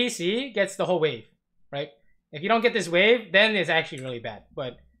is the ADC gets the whole wave, right? If you don't get this wave, then it's actually really bad.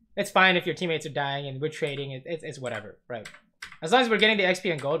 But it's fine if your teammates are dying and we're trading. It's whatever, right? As long as we're getting the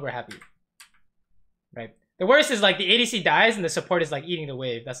XP and gold, we're happy, right? The worst is like the ADC dies and the support is like eating the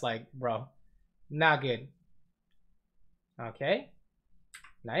wave. That's like, bro, not good. Okay,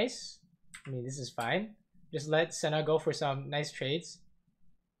 nice. I mean, this is fine. Just let Senna go for some nice trades.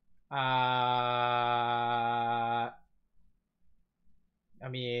 I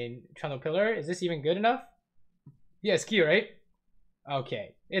mean, Trundle Pillar, is this even good enough? Yes, Q, right?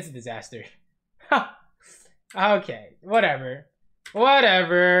 Okay, it's a disaster. Okay, whatever.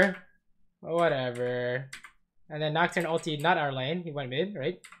 And then Nocturne ulti, not our lane. He went mid,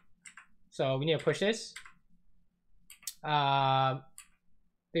 right? So we need to push this.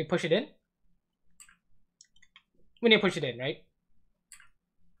 We push it in? We need to push it in, right?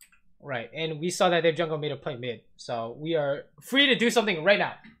 Right, and we saw that their jungle made a play mid. So we are free to do something right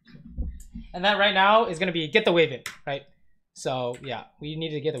now. And that right now is going to be get the wave in, right? So yeah, we need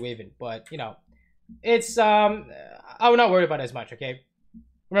to get the wave in. But, you know, it's, I would not worry about it as much, okay?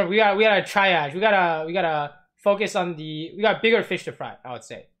 Remember, we got a triage. We gotta focus on we got bigger fish to fry, I would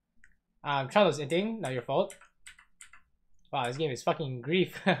say. Trundle's inting, not your fault. Wow, this game is fucking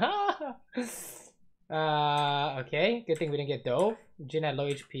grief. Okay, good thing we didn't get dove. Jin at low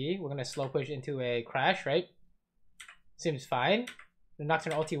HP. We're gonna slow push into a crash, right? Seems fine. The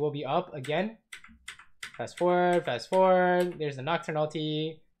Nocturne ulti will be up again. Fast forward. There's the Nocturne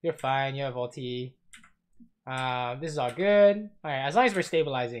ulti. You're fine. You have ulti. This is all good. All right, as long as we're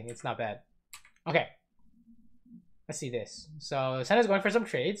stabilizing, it's not bad. Okay. Let's see this. So Senna's going for some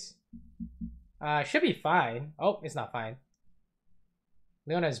trades. Should be fine. Oh, it's not fine.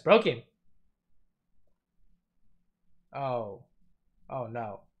 Leona is broken. Oh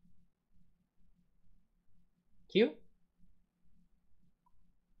no. Q?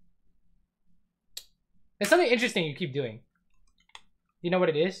 There's something interesting you keep doing. You know what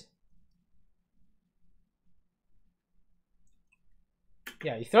it is?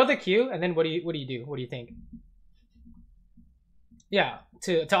 Yeah, you throw the Q, and then what do you do? What do you think? Yeah,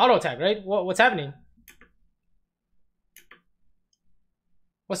 to auto attack, right? What's happening?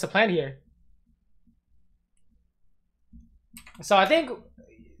 What's the plan here? So I think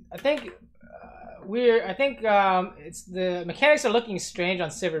it's the mechanics are looking strange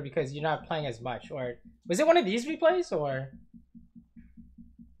on Saber because you're not playing as much. Or was it one of these replays, or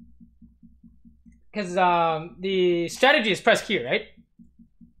because the strategy is press Q, right?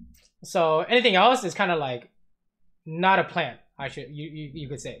 So anything else is kind of like not a plan. You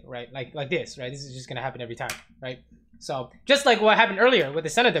could say, right? Like this, right? This is just gonna happen every time, right? So just like what happened earlier with the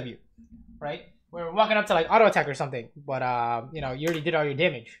Senna W, right? We're walking up to like auto attack or something, but you know, you already did all your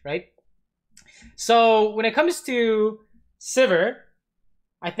damage, right? So when it comes to Saber,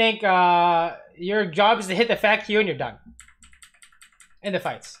 I think your job is to hit the fat Q and you're done in the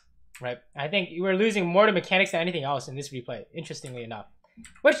fights, right? I think you were losing more to mechanics than anything else in this replay, interestingly enough.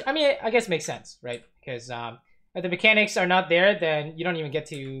 Which, I mean, I guess makes sense, right? Because if the mechanics are not there, then you don't even get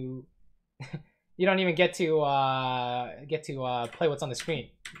to you don't even get to play what's on the screen,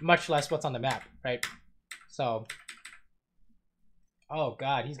 much less what's on the map, right? So, oh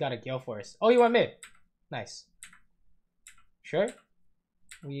god, he's got a Gale Force. Oh, you went mid. Nice. Sure.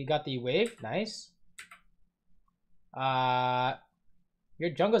 We got the wave. Nice. Your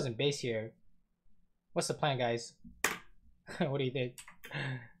jungle's in base here. What's the plan, guys? What do you think?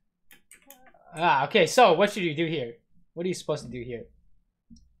 Okay, so what should you do here? What are you supposed to do here?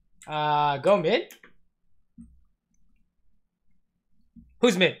 Go mid?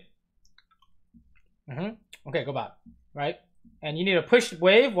 Who's mid? Okay, go bot. Right? And you need to push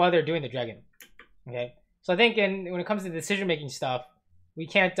wave while they're doing the dragon. Okay? So I think when it comes to decision-making stuff, we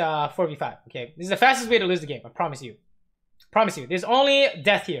can't 4v5. Okay? This is the fastest way to lose the game. I promise you. Promise you. There's only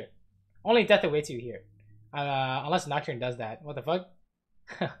death here. Only death awaits you here. Unless Nocturne does that. What the fuck?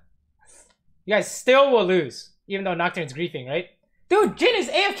 You guys still will lose. Even though Nocturne's griefing, right? Dude, Jin is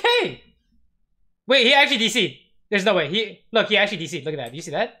AFK! Wait, he actually DC'd. There's no way. He actually DC'd. Look at that. Do you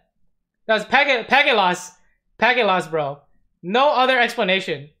see that? That was packet loss. Packet loss, bro. No other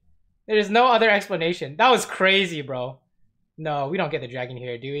explanation. There is no other explanation. That was crazy, bro. No, we don't get the dragon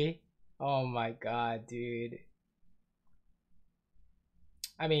here, do we? Oh my god, dude.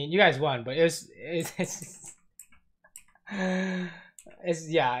 I mean, you guys won, but it's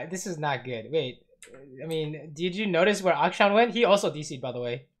yeah, this is not good. Wait, I mean, did you notice where Akshan went? He also DC'd, by the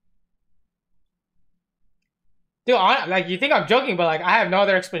way. Dude, like, you think I'm joking, but like, I have no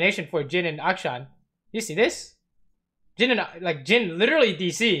other explanation for Jin and Akshan. You see this? Jin literally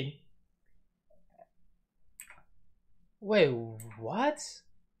DC'd. Wait, what?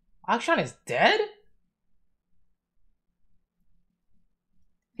 Akshan is dead?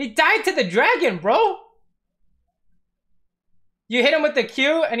 He died to the dragon, bro. You hit him with the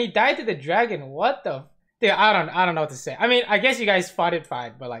Q and he died to the dragon. What the? Dude, I don't know what to say. I mean, I guess you guys fought it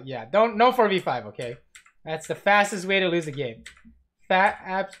fine, but like, yeah, no 4v5, okay? That's the fastest way to lose the game.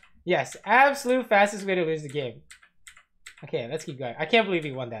 Yes, absolute fastest way to lose the game. Okay, let's keep going. I can't believe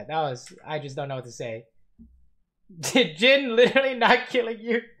he won that. I just don't know what to say. Jin literally not killing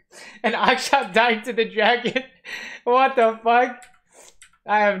you, and Akshat dying to the dragon. What the fuck?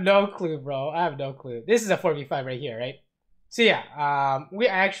 I have no clue, bro. I have no clue. This is a 4v5 right here, right? So yeah, we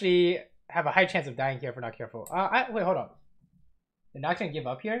actually have a high chance of dying here if we're not careful. Wait, hold on. They're not gonna give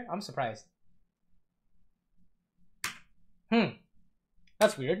up here? I'm surprised.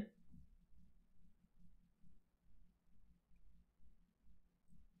 That's weird.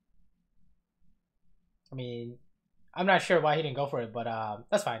 I mean, I'm not sure why he didn't go for it, but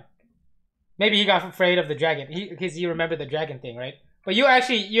that's fine. Maybe he got afraid of the dragon because he remembered the dragon thing, right? But you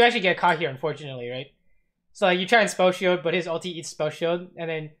actually get caught here, unfortunately, right? So like, you try and spell shield, but his ulti eats spell shield, and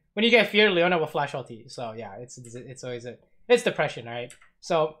then when you get feared, Leona will flash ulti. So yeah, it's always it's depression, right?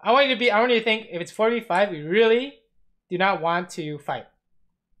 So I want you to think, if it's 4v5, we really do not want to fight.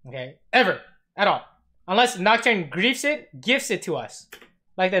 Okay? Ever. At all. Unless Nocturne gifts it to us.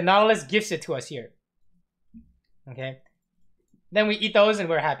 Like the Nautilus gifts it to us here. Okay? Then we eat those and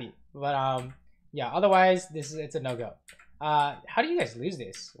we're happy. But yeah, otherwise it's a no-go. How do you guys lose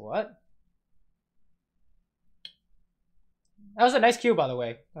this? What? That was a nice Q, by the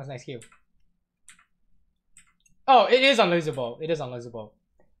way. That was a nice Q. Oh, it is unlosable. It is unlosable.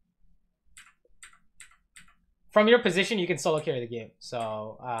 From your position, you can solo carry the game.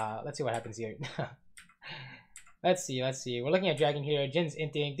 So, let's see what happens here. Let's see. We're looking at Dragon here. Jin's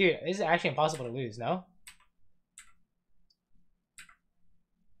inting. Dude, this is actually impossible to lose, no?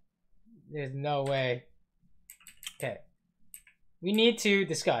 There's no way. Okay. We need to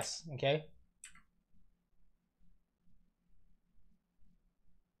discuss, okay?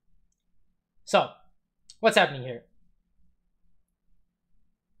 So, what's happening here?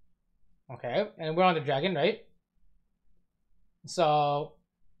 Okay, and we're on the dragon, right? So,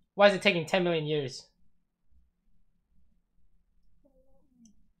 why is it taking 10 million years?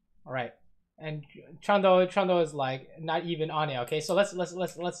 All right, and Chondo is like not even on it. Okay, so let's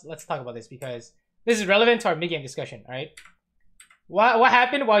talk about this because this is relevant to our mid game discussion. All right, what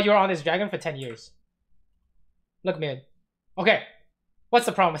happened while you were on this dragon for 10 years? Look mid. Okay, what's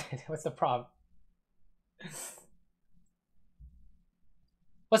the problem? What's the problem?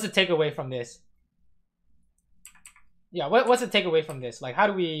 What's the takeaway from this? Yeah, what's the takeaway from this? Like, how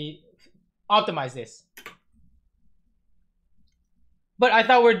do we optimize this? But I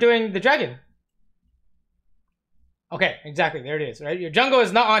thought we're doing the dragon. Okay, exactly. There it is, right? Your jungle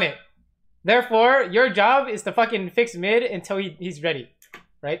is not on it. Therefore, your job is to fucking fix mid until he's ready,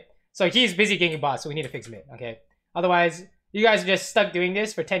 right? So he's busy ganking boss, so we need to fix mid, okay? Otherwise, you guys are just stuck doing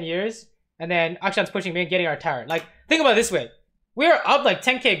this for 10 years, and then Akshan's pushing mid, getting our tower. Like, think about it this way. We're up like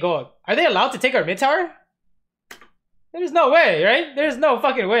 10k gold. Are they allowed to take our mid tower? There's no way, right? There's no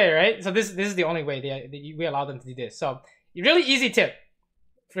fucking way, right? So this is the only way we allow them to do this. So, really easy tip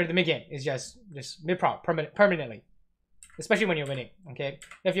for the mid game is just mid prop permanently, especially when you're winning. Okay,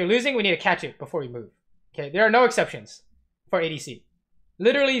 if you're losing, we need to catch it before we move. Okay, there are no exceptions for ADC,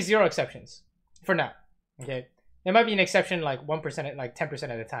 literally 0 exceptions for now. Okay, there might be an exception like 1%, like 10%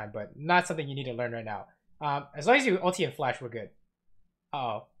 at a time, but not something you need to learn right now. As long as you ulti and flash, we're good.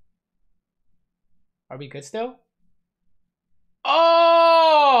 Uh-oh. Are we good still?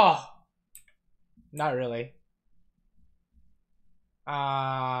 Oh! Not really.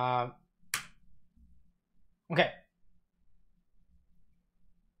 Okay.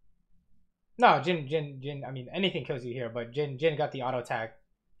 No, Jin, I mean, anything kills you here, but Jin got the auto attack,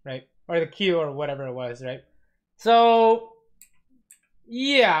 right? Or the Q or whatever it was, right? So,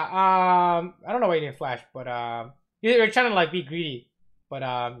 yeah, I don't know why you didn't flash, but, you're trying to, like, be greedy. But,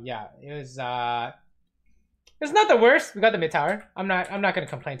 yeah, it's not the worst. We got the mid tower. I'm not gonna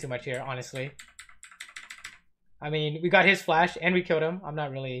complain too much here, honestly. I mean, we got his flash and we killed him. I'm not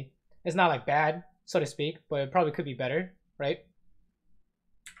really, it's not, like, bad, so to speak, but it probably could be better, right?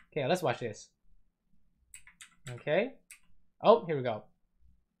 Okay, let's watch this. Okay. Oh, here we go.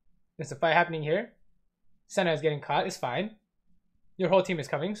 There's a fight happening here. Senna is getting caught. It's fine. Your whole team is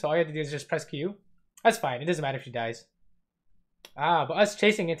coming, so all you have to do is just press Q. That's fine. It doesn't matter if she dies. Ah, but us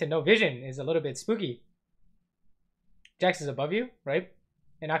chasing into no vision is a little bit spooky. Jax is above you, right?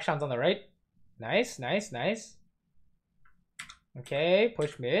 And Akshan's on the right. Nice, nice, nice. Okay,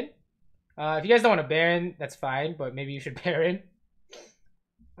 push mid. If you guys don't want to Baron, that's fine, but maybe you should Baron.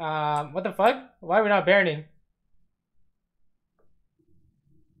 What the fuck? Why are we not Baroning?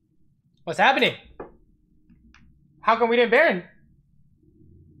 What's happening? How come we didn't Baron?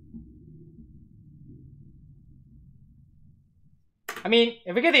 I mean,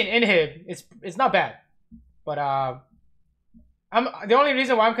 if we get the inhib, it's not bad. But the only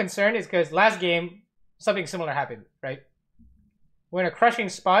reason why I'm concerned is because last game something similar happened, right? We're in a crushing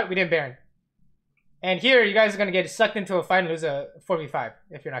spot, we didn't Baron. And here you guys are gonna get sucked into a fight and lose a 4v5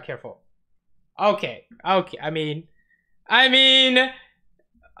 if you're not careful. Okay, okay. I mean,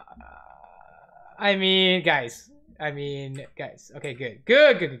 guys. Okay,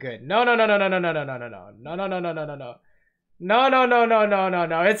 good. No. No.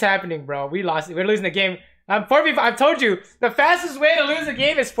 It's happening, bro. We lost. We're losing the game. 4v5. I've told you the fastest way to lose a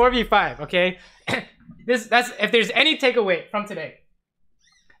game is 4v5. Okay, that's if there's any takeaway from today.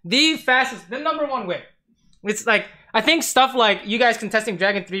 The number one way. It's like, I think stuff like you guys contesting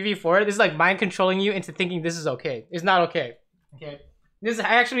Dragon 3v4, this is like mind controlling you into thinking this is okay. It's not okay. Okay, this is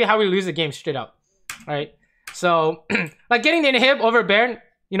actually how we lose the game straight up. All right. So, like getting the inhib over Baron,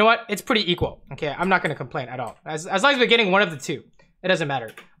 you know what? It's pretty equal. Okay, I'm not gonna complain at all. As long as we're getting one of the two, it doesn't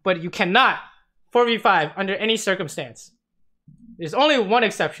matter. But you cannot 4v5 under any circumstance. There's only one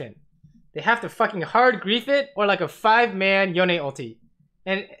exception. They have to fucking hard grief it or like a 5-man Yone ulti.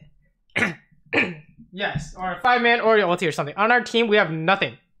 And yes, or a 5-man Oreo ulti or something. On our team, we have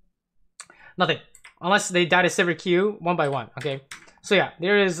nothing. Nothing. Unless they die to Saber Q one by one. Okay. So yeah,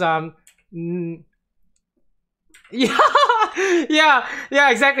 there is yeah,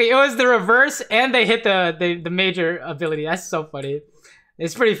 exactly. It was the reverse and they hit the major ability. That's so funny.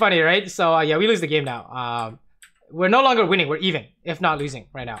 It's pretty funny, right? So yeah, we lose the game now. We're no longer winning, we're even, if not losing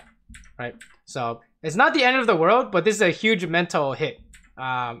right now. Right? So it's not the end of the world, but this is a huge mental hit.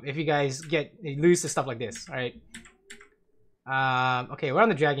 If you guys lose to stuff like this, all right? Okay, we're on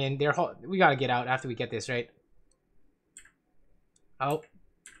the dragon. We gotta get out after we get this, right? Oh,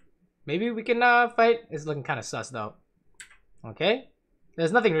 maybe we can fight. It's looking kind of sus though. Okay,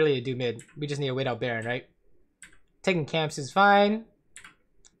 there's nothing really to do mid. We just need to wait out Baron, right? Taking camps is fine.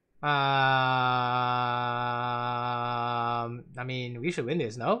 I mean, we should win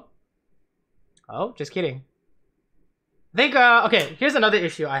this, no? Oh, just kidding. I think, okay, here's another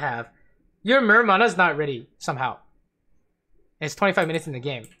issue I have. Your Mer mana's not ready somehow. It's 25 minutes in the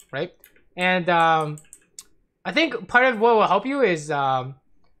game, right? And I think part of what will help you is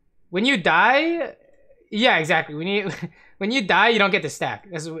when you die, yeah, exactly. When you die, you don't get the stack.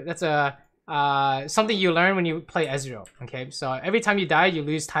 That's something you learn when you play Ezreal. Okay, so every time you die, you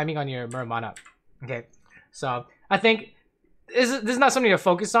lose timing on your Mer mana. Okay, so I think this is not something to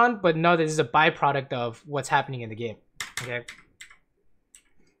focus on, but know that this is a byproduct of what's happening in the game. Okay.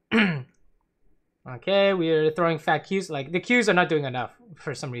 Okay, we're throwing fat Qs. Like, the Qs are not doing enough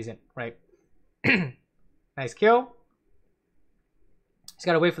for some reason, right? Nice kill. Just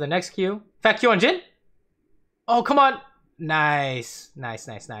gotta wait for the next Q. Fat Q on Jin? Oh, come on. Nice. Nice.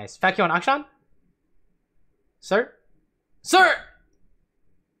 Fat Q on Akshan? Sir? Sir!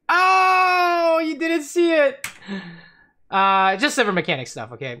 Oh, you didn't see it. Just Saber mechanic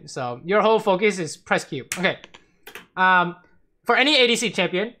stuff, okay? So, your whole focus is press Q. Okay. For any ADC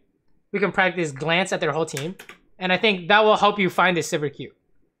champion, we can practice glance at their whole team, and I think that will help you find this Saber Q.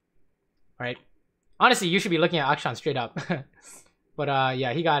 Right? Honestly, you should be looking at Akshan straight up. But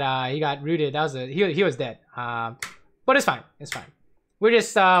yeah, he got rooted. That was he was dead. But it's fine. It's fine. We're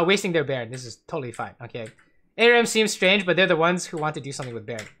just wasting their Baron. This is totally fine. Okay. ARAM seems strange, but they're the ones who want to do something with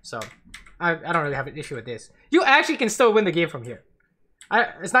Baron. So I don't really have an issue with this. You actually can still win the game from here.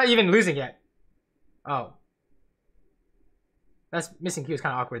 It's not even losing yet. Oh. That's missing Q is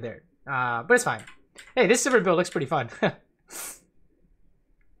kind of awkward there. But it's fine. Hey, this Saber build looks pretty fun.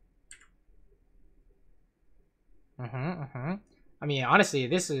 I mean, honestly,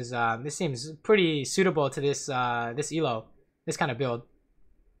 this seems pretty suitable to this this elo, this kind of build.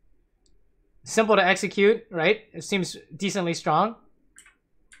 Simple to execute, right? It seems decently strong.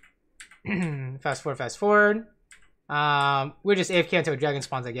 Fast forward. We're just AFK until a dragon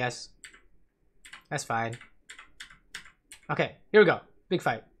spawns, I guess. That's fine. Okay, here we go. Big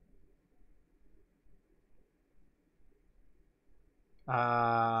fight.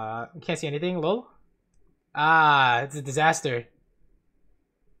 Can't see anything, lol. It's a disaster.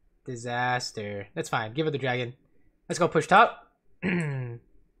 Disaster. That's fine. Give it the dragon. Let's go push top.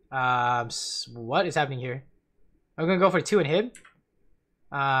 What is happening here? I'm gonna go for 2 inhib.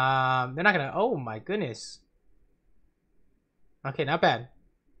 They're not gonna. Oh my goodness. Okay, not bad.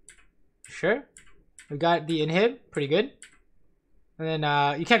 Sure. We got the inhib. Pretty good. And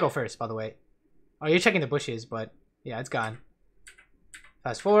then you can't go first, by the way. Oh, you're checking the bushes, but yeah, it's gone.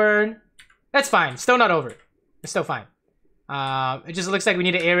 Fast forward. That's fine. Still not over. It's still fine. It just looks like we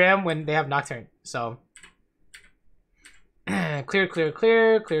need an ARAM when they have Nocturne. So clear.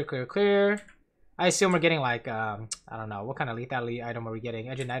 I assume we're getting like I don't know, what kind of lethality item are we getting?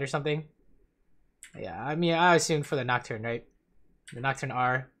 Edge of Night or something? Yeah, I mean I assumed for the Nocturne, right? The Nocturne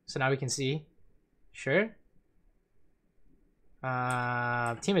R. So now we can see. Sure.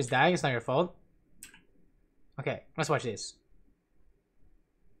 Team is dying, it's not your fault. Okay, let's watch this.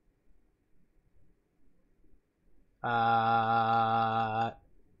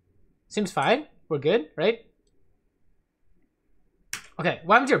 Seems fine. We're good, right? Okay,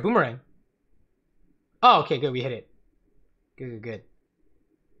 what happened to your boomerang? Oh, okay, good. We hit it. Good.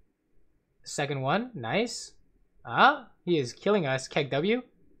 Second one, nice. He is killing us. Keg W.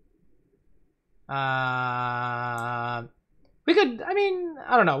 We could. I mean,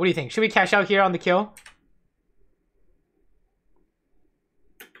 I don't know. What do you think? Should we cash out here on the kill?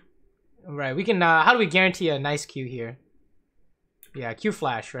 Right. We can. How do we guarantee a nice Q here? Yeah, Q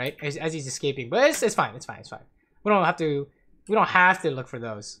flash, right? As he's escaping, but it's fine. It's fine. We don't have to. We don't have to look for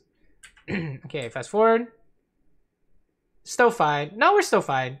those. Okay, fast forward. Still fine. No, we're still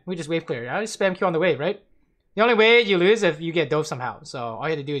fine. We just wave clear. I just spam Q on the wave, right? The only way you lose if you get dove somehow. So all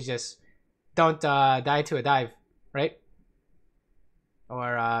you have to do is just don't die to a dive, right?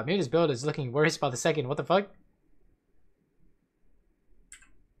 Or maybe this build is looking worse by the second. What the fuck?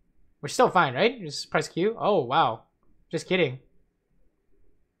 We're still fine, right? Just press Q. Oh, wow. Just kidding.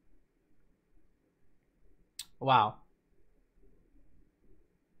 Wow.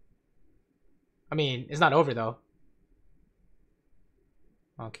 I mean, it's not over, though.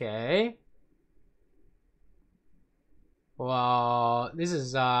 Okay. Well, this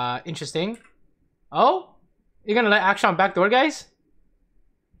is interesting. Oh? You're gonna let Akshan backdoor, guys?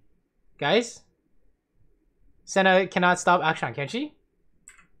 Guys? Senna cannot stop Akshan, can she?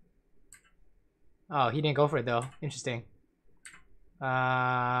 Oh, he didn't go for it though. Interesting. So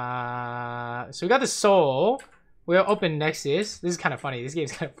we got the soul. We'll open Nexus. This is kind of funny. This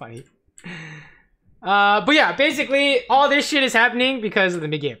game's kind of funny. But yeah, basically all this shit is happening because of the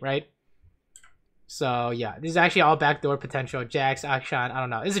mid game, right? So yeah, this is actually all backdoor potential. Jax, Akshan, I don't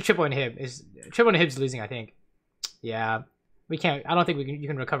know. This is a triple inhib. Triple inhib's losing, I think. Yeah, we can't. I don't think you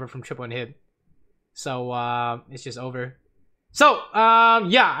can recover from triple inhib. So it's just over. So,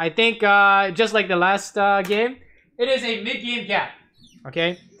 yeah, I think just like the last game, it is a mid-game gap,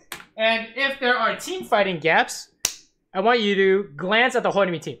 okay? And if there are team fighting gaps, I want you to glance at the whole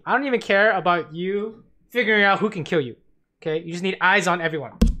enemy team. I don't even care about you figuring out who can kill you, okay? You just need eyes on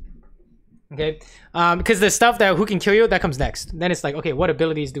everyone, okay? Because the stuff that who can kill you, that comes next. Then it's like, okay, what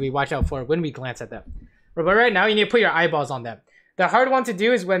abilities do we watch out for when we glance at them? But right now, you need to put your eyeballs on them. The hard one to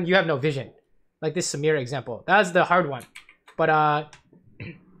do is when you have no vision. Like this Samira example. That's the hard one. But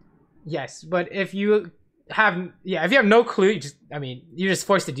yes, but if you have no clue, you're just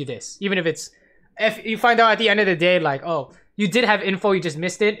forced to do this. Even if you find out at the end of the day, like, oh, you did have info, you just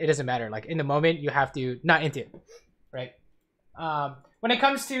missed it, it doesn't matter. Like in the moment, you have to not int it, right? When it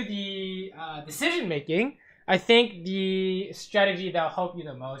comes to the decision making, I think the strategy that'll help you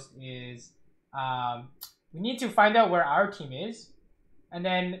the most is we need to find out where our team is, and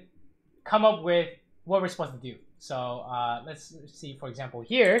then come up with what we're supposed to do. So let's see, for example,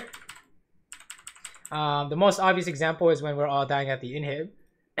 here. The most obvious example is when we're all dying at the inhib.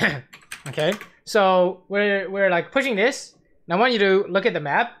 Okay, so we're like pushing this, Now I want you to look at the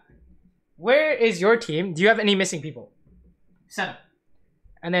map. Where is your team? Do you have any missing people? Center.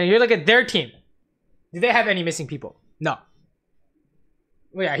 And then you look at their team. Do they have any missing people? No.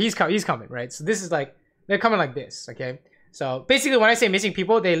 Well, yeah, he's coming, right? So this is like, they're coming like this, okay? So basically when I say missing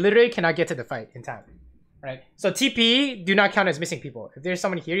people, they literally cannot get to the fight in time, right? So TP do not count as missing people. If there's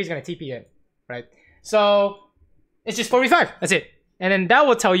someone here, he's going to TP in, right? So it's just 4v5. That's it. And then that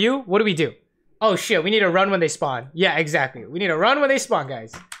will tell you, what do we do? Oh shit, we need to run when they spawn. Yeah, exactly. We need to run when they spawn,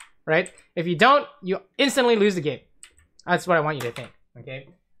 guys, right? If you don't, you instantly lose the game. That's what I want you to think, okay?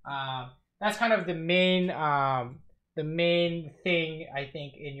 That's kind of the main thing I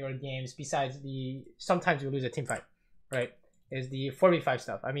think in your games, besides the sometimes you lose a team fight, right? Is the 4v5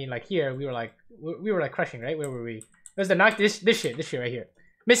 stuff. I mean, like here we were like crushing, right? Where were we? It was the knock this shit right here.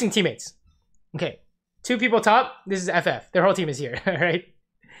 Missing teammates. Okay, 2 people top. This is FF. Their whole team is here, right?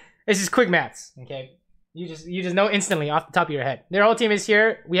 This is quick maths. Okay, you just know instantly off the top of your head. Their whole team is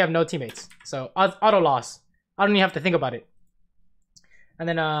here. We have no teammates, so auto loss. I don't even have to think about it. And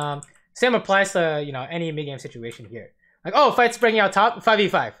then same applies to, you know, any mid-game situation here. Like, oh, fight's breaking out top,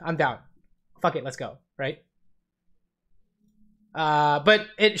 5v5. I'm down. Fuck it, let's go, right? But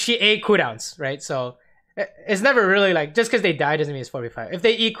she ate cooldowns, right? So it's never really like, just because they died doesn't mean it's 4v5. If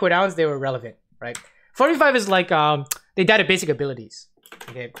they eat cooldowns, they were relevant, right? 4v5 is like, they died at basic abilities,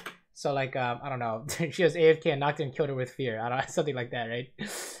 okay? So like, I don't know, she was AFK and knocked her and killed her with fear. I don't know, something like that, right?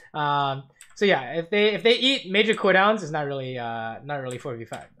 So yeah, if they eat major cooldowns, it's not really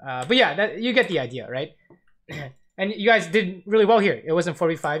 4v5. But yeah, that, you get the idea, right? And you guys did really well here. It wasn't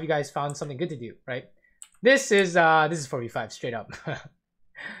 4v5. You guys found something good to do, right? This is 4v5 straight up.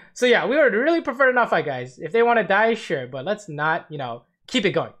 So yeah, we would really prefer to not fight, guys. If they want to die, sure, but let's not, you know, keep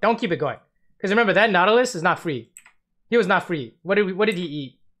it going. Don't keep it going, because remember that Nautilus is not free. He was not free. What did he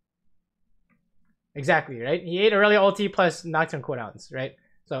eat? Exactly, right? He ate early ulti plus Nocturne cooldowns, right?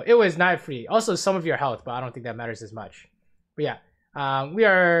 So it was not free. Also some of your health, but I don't think that matters as much. But yeah, we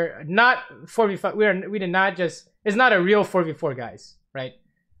are not 4v5. We did not just. It's not a real 4v4, guys, right?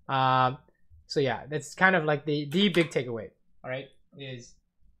 So yeah, that's kind of like the big takeaway. All right, is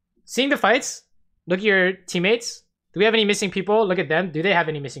seeing the fights. Look at your teammates. Do we have any missing people? Look at them. Do they have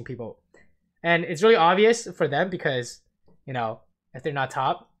any missing people? And it's really obvious for them because, you know, if they're not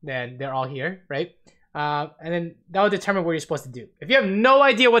top, then they're all here, right? And then that will determine what you're supposed to do. If you have no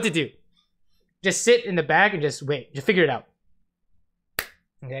idea what to do, just sit in the back and just wait. Just figure it out.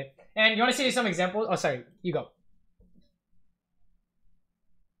 Okay? And you want to see some examples? Oh, sorry. You go.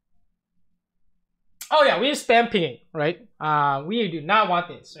 Oh, yeah. We have spam pinging, right? We do not want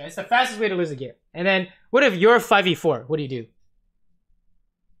this, right? It's the fastest way to lose a game. And then, what if you're 5v4? What do you do?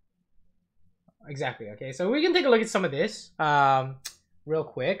 Exactly. Okay, so we can take a look at some of this real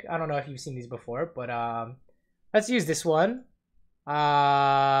quick. I don't know if you've seen these before, but let's use this one. There's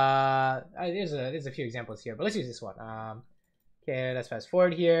a few examples here, but let's use this one. Okay, let's fast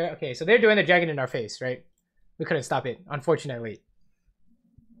forward here. Okay, so they're doing the dragon in our face, right? We couldn't stop it, unfortunately.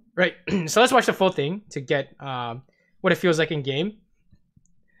 Right, so let's watch the full thing to get what it feels like in game.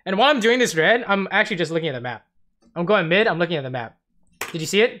 And while I'm doing this red, I'm actually just looking at the map. I'm going mid, I'm looking at the map. Did you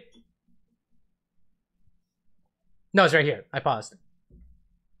see it? No, it's right here. I paused.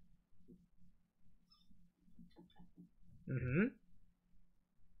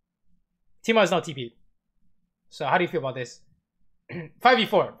 Teemo is not TP. So how do you feel about this?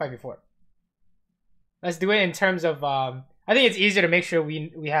 5v4. 5v4. Let's do it in terms of... I think it's easier to make sure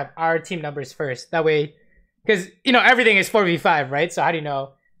we have our team numbers first. That way... Because, you know, everything is 4v5, right? So how do you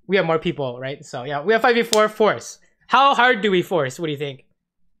know we have more people, right? So yeah, we have 5v4 force. How hard do we force? What do you think?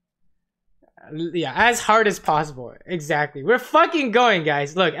 Yeah, as hard as possible. Exactly. We're fucking going,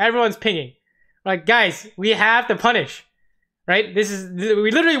 guys. Look, everyone's pinging. Like, guys, we have to punish. Right?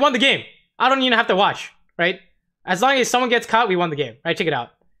 We literally won the game. I don't even have to watch. Right? As long as someone gets caught, we won the game. Right? Check it out.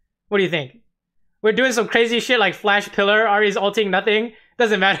 What do you think? We're doing some crazy shit like Flash Pillar. Ari's ulting nothing.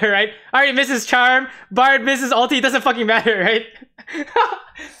 Doesn't matter, right? Ari misses Charm. Bard misses ulti. Doesn't fucking matter, right?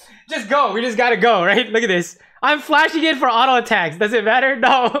 Just go. We just gotta go, right? Look at this. I'm flashing it for auto attacks. Does it matter?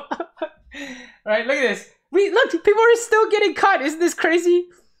 No. Right, look at this. Look, people are still getting cut. Isn't this crazy?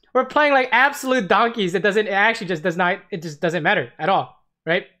 We're playing like absolute donkeys. It actually just does not, it just doesn't matter at all,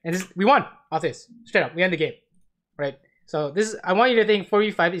 right? And we won off this. Straight up, we end the game, right? So I want you to think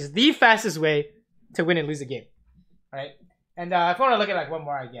 4v5 is the fastest way to win and lose a game, right? And if you want to look at like one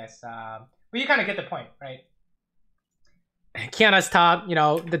more, I guess, but you kind of get the point, right? Kiana's top, you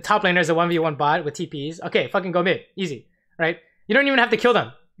know, the top laner is a 1v1 bot with TPs. Okay, fucking go mid, easy, right? You don't even have to kill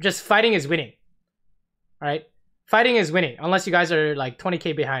them. Just fighting is winning. Alright? Fighting is winning. Unless you guys are like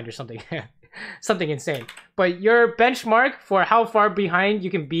 20k behind or something. something insane. But your benchmark for how far behind you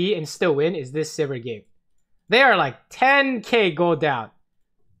can be and still win is this Saber game. They are like 10k gold down,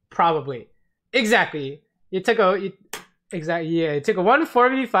 probably. Exactly. It took a it took a 1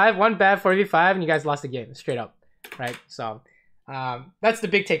 1 bad 4v5, and you guys lost the game straight up, right? So that's the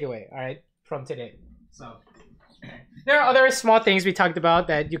big takeaway, all right, from today. So there are other small things we talked about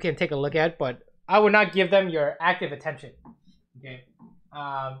that you can take a look at, but I would not give them your active attention. Okay,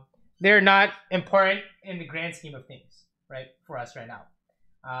 they're not important in the grand scheme of things, right? For us right now.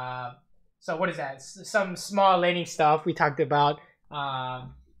 So what is that? Some small laning stuff we talked about.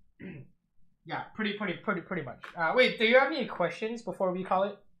 Yeah, pretty much. Wait, do you have any questions before we call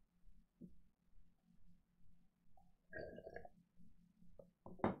it?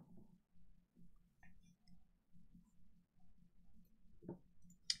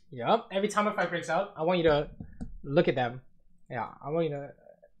 Yup. Every time a fight breaks out, I want you to look at them. Yeah, I want you to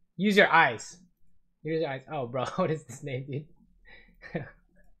use your eyes. Use your eyes. Oh, bro, what is this name, dude?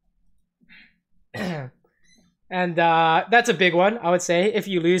 And that's a big one, I would say. If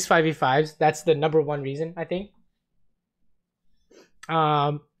you lose 5v5s, that's the #1 reason, I think.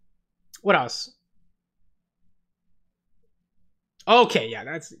 What else? Okay, yeah,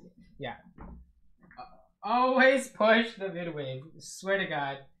 that's... Yeah. Always push the mid wave. Swear to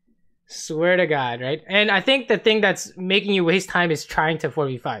God. Swear to God, right? And I think the thing that's making you waste time is trying to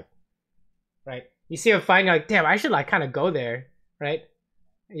 4v5. Right? You see a fight, you're like, damn, I should like kind of go there, right?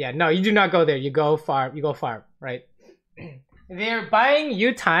 Yeah, no, you do not go there. You go farm. You go farm, right? They're buying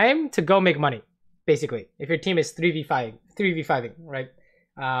you time to go make money, basically. If your team is 3v5ing, right?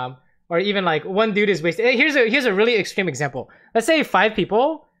 Or even like one dude is wasting. Here's a really extreme example. Let's say 5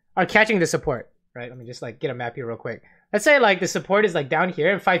 people are catching the support, right? Let me just like get a map here real quick. Let's say like the support is like down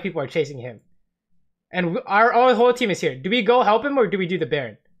here and 5 people are chasing him, and our whole team is here. Do we go help him or do we do the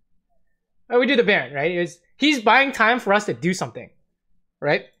Baron? Oh, we do the Baron, right? He's buying time for us to do something.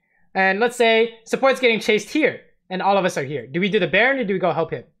 Right? And let's say support's getting chased here, and all of us are here. Do we do the Baron or do we go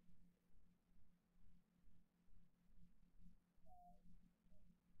help him?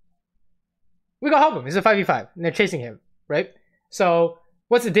 We go help him. It's a 5v5, and they're chasing him, right? So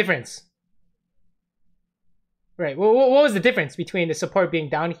what's the difference? Right. Well, what was the difference between the support being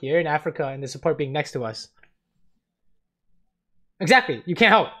down here in Africa and the support being next to us? Exactly. You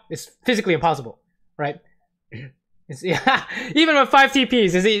can't help. It's physically impossible, right? Yeah, even with 5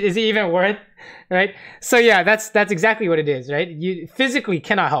 TPs, is it even worth, right? So yeah, that's exactly what it is, right? You physically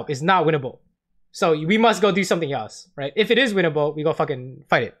cannot help. It's not winnable. So we must go do something else, right? If it is winnable, we go fucking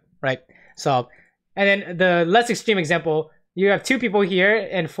fight it, right? So, and then the less extreme example, you have 2 people here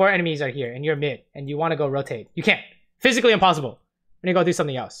and 4 enemies are here, and you're mid, and you want to go rotate. You can't. Physically impossible. We're gonna go do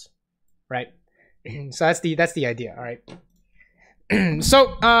something else, right? So that's the idea, all right?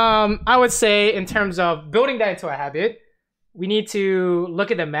 So I would say in terms of building that into a habit, we need to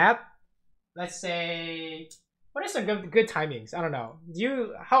look at the map. Let's say, what are some good timings? I don't know.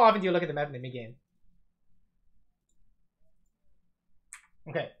 How often do you look at the map in the mid game?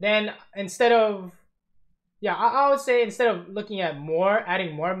 Okay, then instead of, yeah, I would say instead of looking at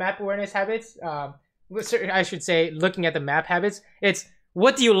adding more map awareness habits, I should say looking at the map habits, it's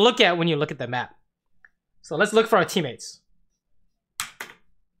what do you look at when you look at the map? So let's look for our teammates.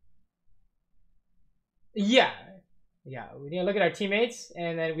 Yeah, we need to look at our teammates,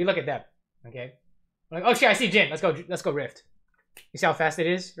 and then we look at them. Okay, like, oh shit, I see Jin. Let's go Rift. You see how fast it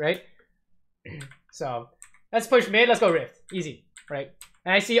is, right? So let's push mid. Let's go Rift. Easy, right?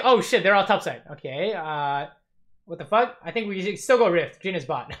 And I see, oh shit, they're all topside. Okay, what the fuck? I think we should still go Rift. Jin is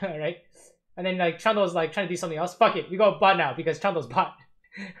bot, right? And then like Chando's like trying to do something else. Fuck it, we go bot now because Chando's bot,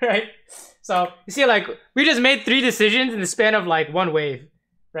 right? So you see, like we just made 3 decisions in the span of like 1 wave,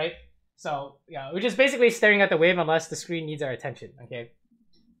 right? So yeah, we're just basically staring at the wave unless the screen needs our attention. Okay,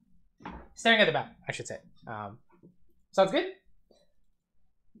 staring at the map, I should say. Sounds good.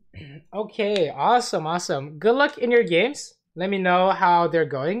 Okay, awesome. Good luck in your games. Let me know how they're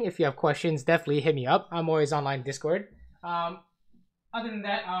going. If you have questions, definitely hit me up. I'm always online Discord. Other than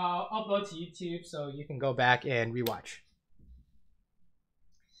that, I'll upload to YouTube so you can go back and rewatch.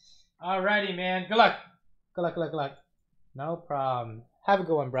 Alrighty, man. Good luck. No problem. Have a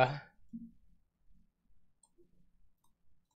good one, bruh.